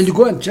eyes. And you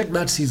go and check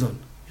that season.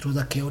 It was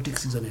a chaotic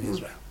season in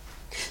Israel.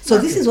 So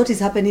this is what is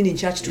happening in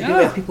church today, Yeah.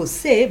 where people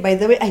say, by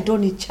the way, I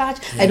don't need church.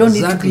 I don't need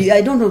to Exactly. be.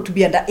 I don't know to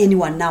be under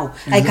anyone now.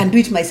 I can do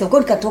it myself.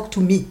 God can talk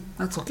to me.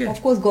 That's okay.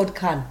 Of course, God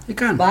can. He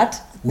can.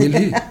 But Will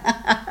He?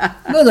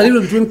 There's a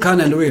difference between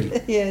can and will.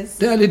 yes.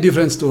 Totally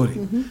different story.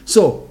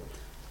 So,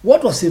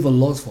 what was civil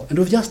laws for? And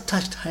we've just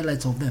touched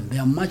highlights of them. They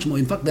are much more.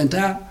 In fact, the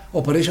entire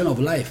operation of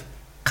life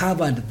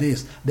covered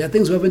this. There are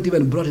things we haven't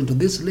even brought into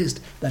this list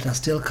that are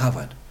still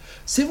covered.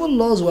 Civil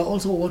laws were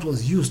also what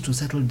was used to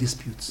settle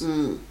disputes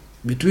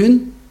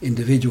between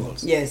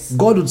individuals. Yes.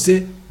 God would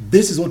say,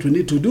 this is what we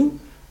need to do,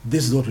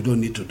 this is what we don't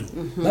need to do.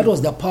 That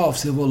was the power of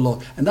civil law.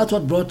 And that's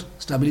what brought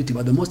stability.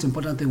 But the most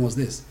important thing was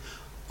this.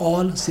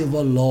 All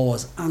civil law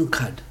was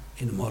anchored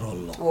in moral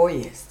law. Oh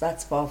yes,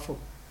 that's powerful.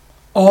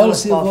 That All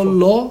was civil powerful.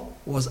 law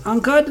was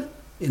anchored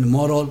in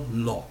moral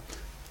law.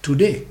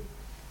 Today,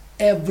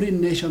 every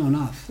nation on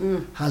earth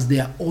has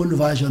their own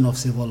version of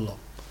civil law.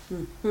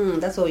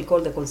 That's what we call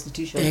the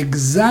Constitution.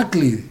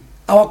 Exactly.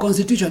 Our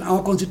constitution,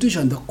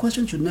 the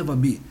question should never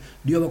be,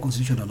 do you have a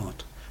constitution or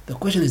not? The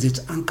question is,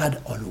 it's anchored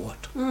on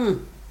what?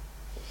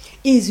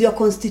 Is your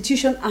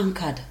Constitution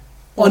anchored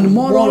On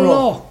moral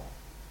law.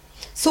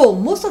 So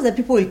most of the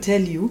people will tell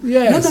you,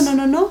 Yes.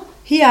 no.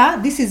 Here,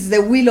 this is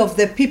the will of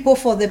the people,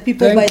 for the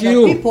people, Thank by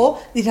you. the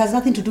people. It has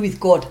nothing to do with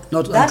God.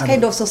 Not that anchored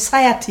kind on- of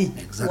society,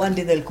 Exactly. one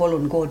day they'll call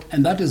on God.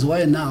 And that is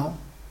why now,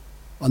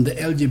 on the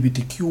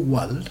LGBTQ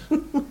world,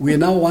 we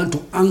now want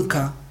to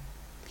anchor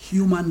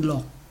human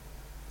law.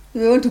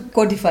 We want to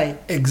codify.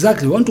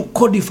 Exactly. We want to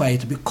codify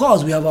it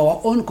because we have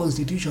our own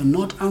constitution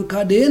not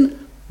anchored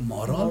in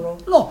moral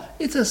law.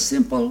 It's as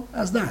simple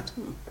as that.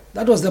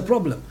 That was the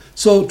problem.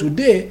 So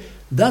today,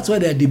 that's why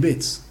there are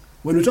debates.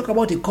 When we talk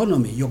about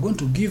economy, you're going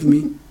to give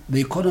me the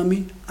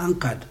economy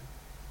anchored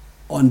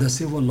on the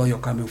civil law you're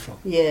coming from.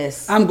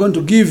 Yes. I'm going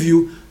to give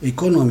you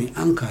economy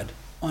anchored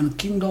on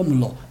kingdom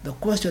law. The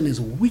question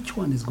is, which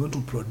one is going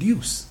to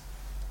produce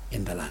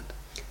in the land?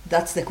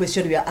 That's the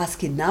question we are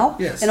asking now.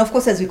 Yes. And of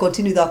course, as we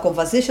continue with our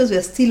conversations, we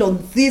are still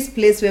on this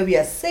place where we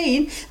are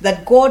saying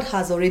that God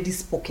has already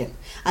spoken.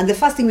 And the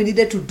first thing we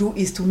needed to do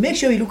is to make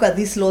sure we look at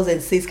these laws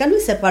and say, can we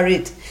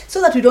separate so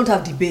that we don't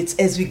have debates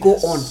as we go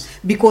on?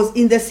 Because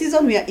in the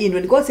season we are in,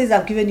 when God says,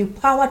 I've given you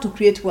power to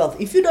create wealth,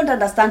 if you don't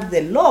understand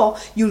the law,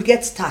 you'll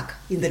get stuck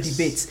in the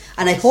debates.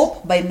 And I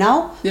hope by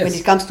now, when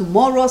it comes to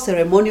moral,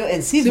 ceremonial,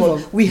 and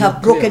civil, we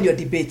have broken your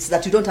debates,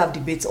 that you don't have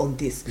debates on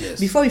this. Yes.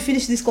 Before we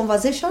finish this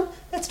conversation,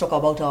 let's talk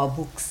about our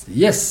books.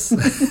 Yes.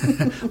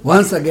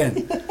 Once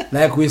again,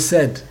 like we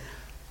said,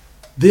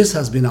 this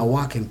has been a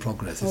work in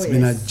progress. It's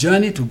been a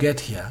journey to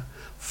get here.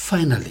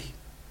 Finally,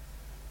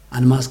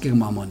 Unmasking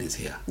Mammon is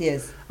here.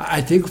 Yes.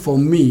 I think for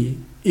me,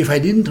 if I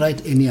didn't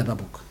write any other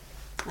book,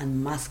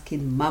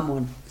 Unmasking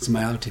Mammon. It's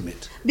my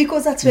ultimate.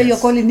 Because that's where your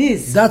calling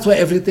is. That's where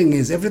everything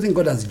is. Everything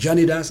God has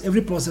journeyed us,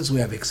 every process we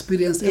have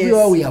experienced,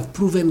 everywhere we have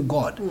proven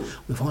God,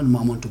 we found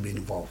Mammon to be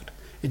involved.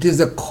 It is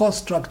the core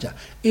structure.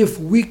 If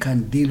we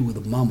can deal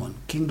with Mammon,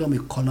 kingdom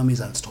economy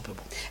is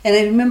unstoppable. And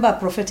I remember a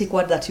prophetic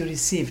word that you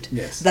received.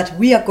 Yes. That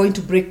we are going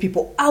to break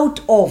people out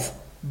of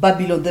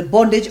Babylon, the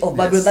bondage of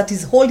Babylon that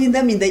is holding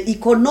them in the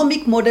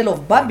economic model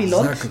of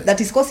Babylon,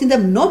 that is causing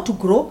them not to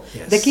grow.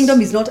 The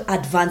kingdom is not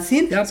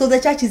advancing, so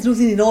the church is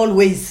losing in all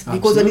ways.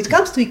 Because when it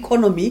comes to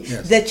economy,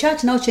 the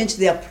church now changed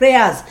their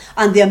prayers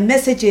and their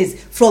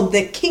messages from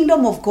the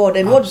kingdom of God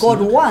and what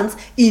God wants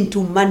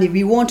into money.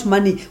 We want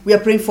money. We are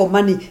praying for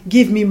money.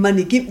 Give me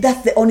money.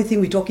 That's the only thing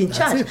we talk in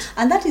church.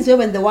 And that is where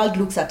when the world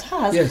looks at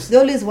us, they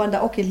always wonder,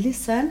 okay,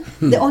 listen,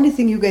 the only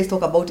thing you guys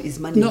talk about is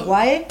money.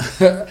 Why?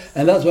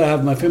 And that's why I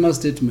have my famous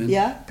statement.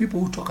 People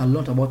who talk a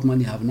lot about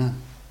money have none.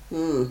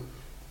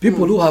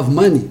 People who have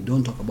money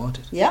don't talk about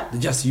it. They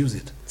just use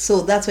it. So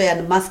that's why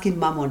Unmasking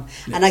Mammon.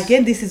 And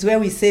again, this is where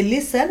we say,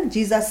 listen,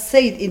 Jesus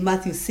said in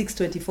Matthew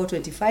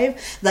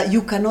 6:24-25 that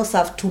you cannot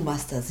serve two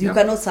masters. You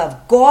cannot serve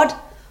God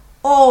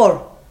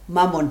or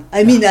Mammon.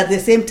 I mean, at the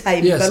same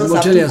time, you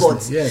cannot serve two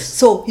gods.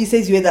 So he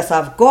says you either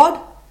serve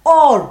God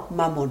or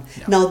Mammon.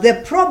 Now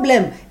the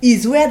problem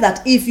is where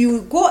that if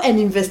you go and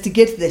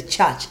investigate the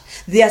church,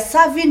 they are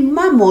serving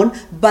Mammon,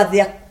 but they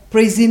are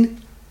praising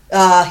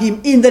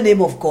him in the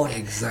name of God.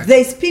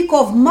 They speak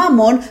of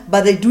Mammon,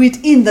 but they do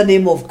it in the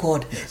name of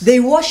God.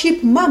 They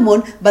worship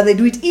Mammon, but they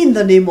do it in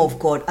the name of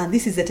God. And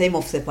this is the time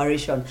of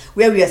separation,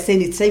 where we are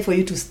saying it's time for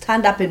you to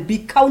stand up and be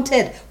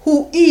counted.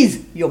 Who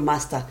is your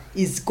master?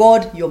 Is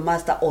God your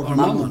master or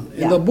Mammon?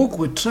 In the book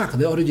we track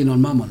the original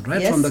Mammon,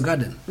 right from the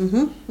garden.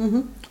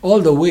 All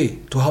the way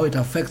to how it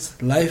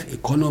affects life,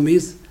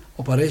 economies,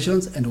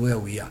 operations, and where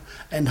we are,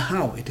 and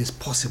how it is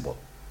possible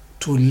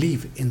to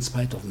live in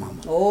spite of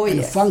Mammon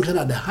and function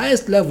at the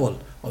highest level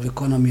of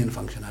economy and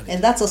functionality.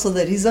 And that's also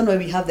the reason why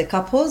we have the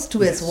couples,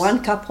 2 as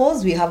 1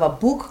 couples. We have a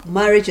book,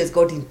 Marriage as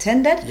God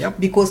Intended,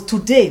 because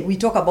today we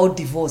talk about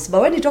divorce.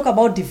 But when you talk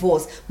about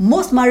divorce,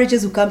 most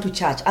marriages will come to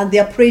church and they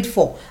are prayed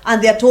for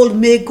and they are told,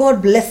 may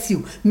God bless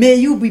you. May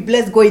you be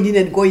blessed going in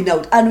and going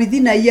out. And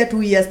within a year,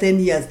 2 years, 10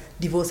 years,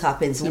 divorce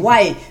happens.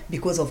 Why?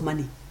 Because of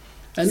money.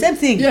 And same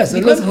thing. Yes,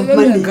 because let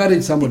me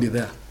encourage somebody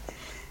there.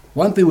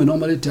 One thing we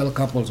normally tell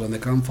couples when they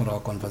come for our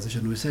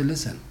conversation, we say,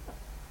 listen,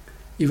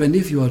 even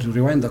if you were to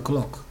rewind the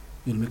clock,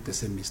 you'll make the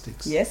same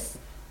mistakes. Yes.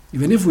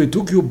 Even if we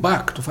took you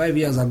back to 5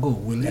 years ago,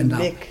 we'll end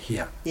up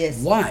here. Yes.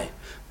 Why?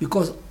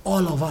 Because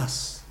all of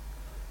us,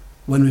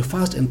 when we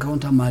first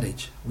encounter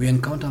marriage, we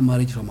encounter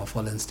marriage from a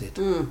fallen state.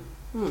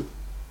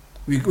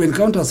 We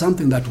encounter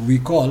something that we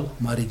call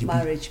marriage B.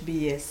 Marriage B,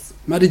 yes.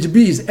 Marriage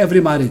B is every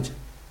marriage.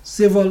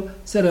 Civil,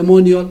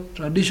 ceremonial,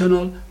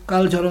 traditional,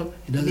 cultural,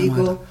 it doesn't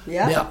matter. They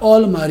are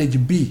all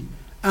marriage B.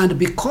 And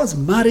because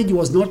marriage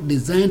was not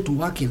designed to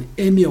work in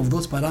any of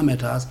those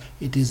parameters,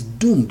 it is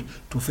doomed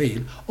to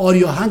fail. Or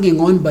you're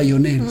hanging on by your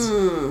nails.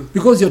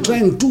 Because you're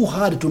trying too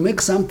hard to make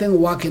something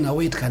work in a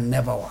way it can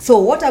never work. So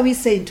what are we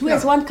saying? 2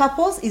 as 1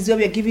 couples is where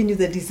we are giving you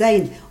the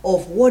design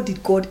of what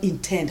did God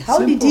intend.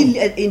 How did he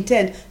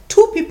intend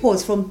 2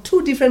 peoples from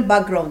 2 different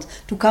backgrounds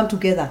to come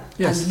together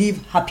and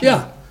live happily?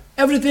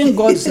 Everything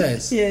God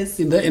says,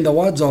 in the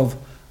words of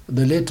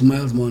the late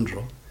Miles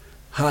Monroe,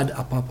 had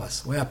a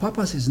purpose. Where a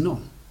purpose is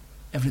known,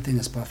 everything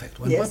is perfect.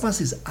 When purpose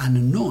is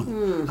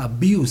unknown,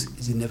 abuse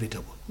is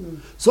inevitable.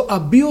 So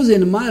abuse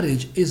in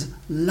marriage is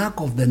lack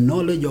of the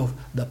knowledge of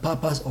the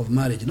purpose of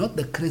marriage, not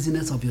the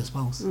craziness of your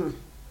spouse.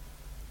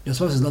 Your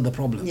spouse is not the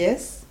problem.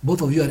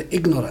 Both of you are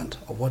ignorant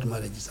of what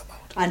marriage is about.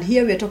 And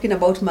here we are talking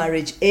about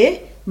marriage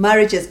A,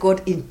 marriage as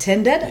God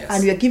intended,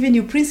 and we are giving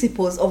you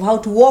principles of how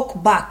to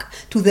walk back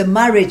to the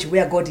marriage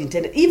where God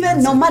intended.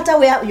 Even no matter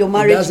where your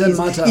marriage is,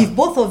 if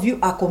both of you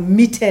are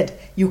committed,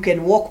 you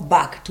can walk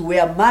back to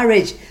where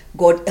marriage,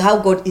 how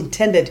God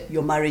intended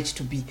your marriage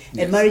to be.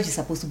 And marriage is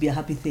supposed to be a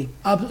happy thing.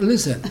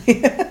 Listen,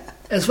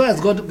 as far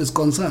as God is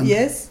concerned,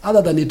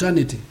 other than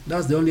eternity,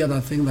 that's the only other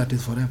thing that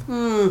is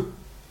forever.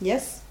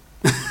 Yes.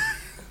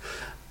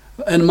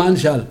 And man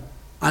shall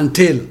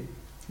until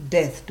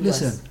death to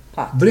us.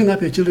 path. Bring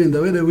up your children in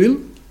the way they will.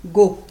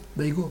 Go.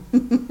 They go.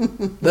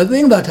 The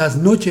thing that has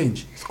no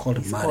change is called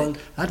It's marriage. called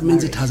That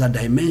means marriage. it has a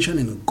dimension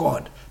in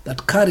God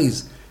that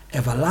carries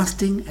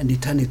everlasting and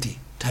eternity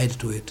tied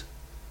to it.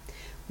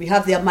 We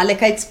have the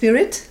Amalekite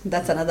spirit.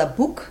 That's another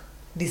book.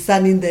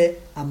 Discerning the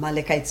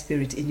Amalekite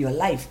spirit in your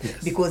life.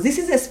 Yes. Because this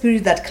is a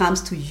spirit that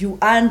comes to you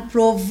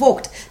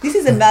unprovoked. This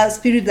is a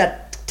spirit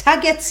that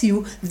targets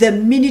you the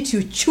minute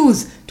you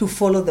choose to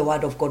follow the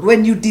word of God.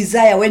 When you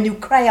desire, when you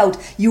cry out,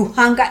 you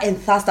hunger and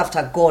thirst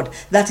after God.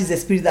 That is a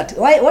spirit that...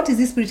 What is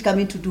this spirit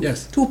coming to do?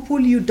 Yes. To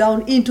pull you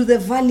down into the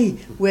valley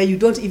where you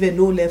don't even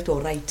know left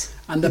or right.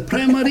 And the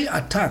primary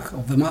attack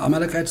of the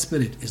Amalekite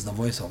spirit is the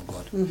voice of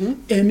God.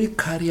 Any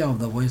carrier of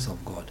the voice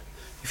of God.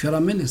 If you're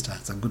a minister,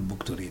 it's a good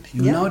book to read.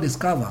 You Yeah. now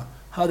discover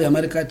how the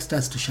Amalekite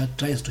tries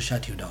to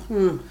shut you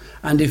down.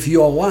 And if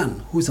you're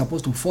one who is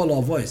supposed to follow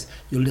a voice,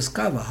 you'll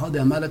discover how the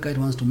Amalekite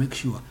wants to make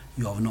sure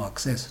you have no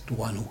access to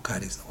one who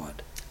carries the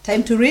word.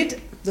 Time to read.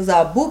 Those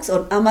are books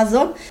on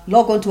Amazon.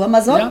 Log on to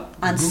Amazon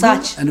and Google,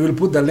 search and we'll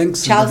put the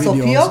links Charles in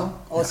the video Opio also.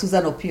 or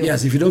Susan Opio.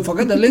 Yes, if you don't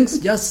forget the links,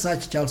 just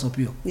search Charles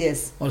Opio.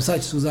 Yes. Or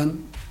search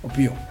Susan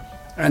Opio.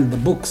 And the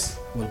books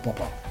will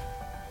pop up.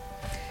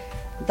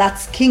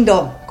 That's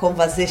Kingdom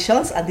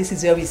Conversations, and this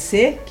is where we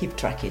say, keep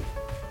tracking.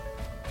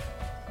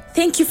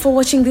 Thank you for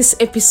watching this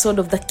episode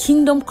of the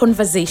Kingdom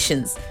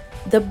Conversations.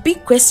 The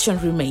big question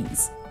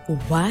remains,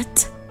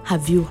 what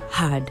have you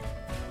heard?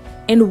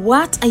 And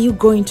what are you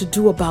going to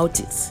do about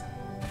it?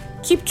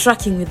 Keep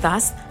tracking with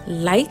us,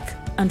 like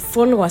and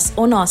follow us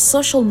on our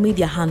social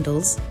media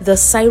handles, the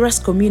Cyrus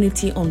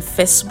Community on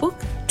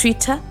Facebook,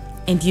 Twitter,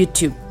 and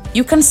YouTube.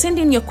 You can send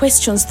in your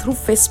questions through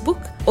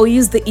Facebook or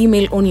use the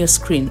email on your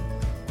screen.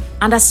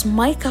 And as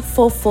Micah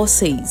 4:4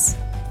 says,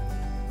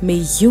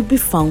 may you be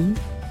found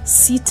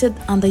seated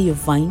under your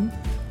vine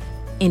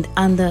and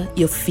under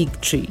your fig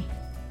tree.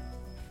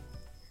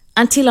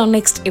 Until our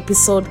next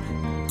episode,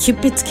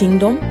 keep it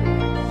kingdom,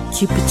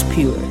 keep it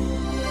pure.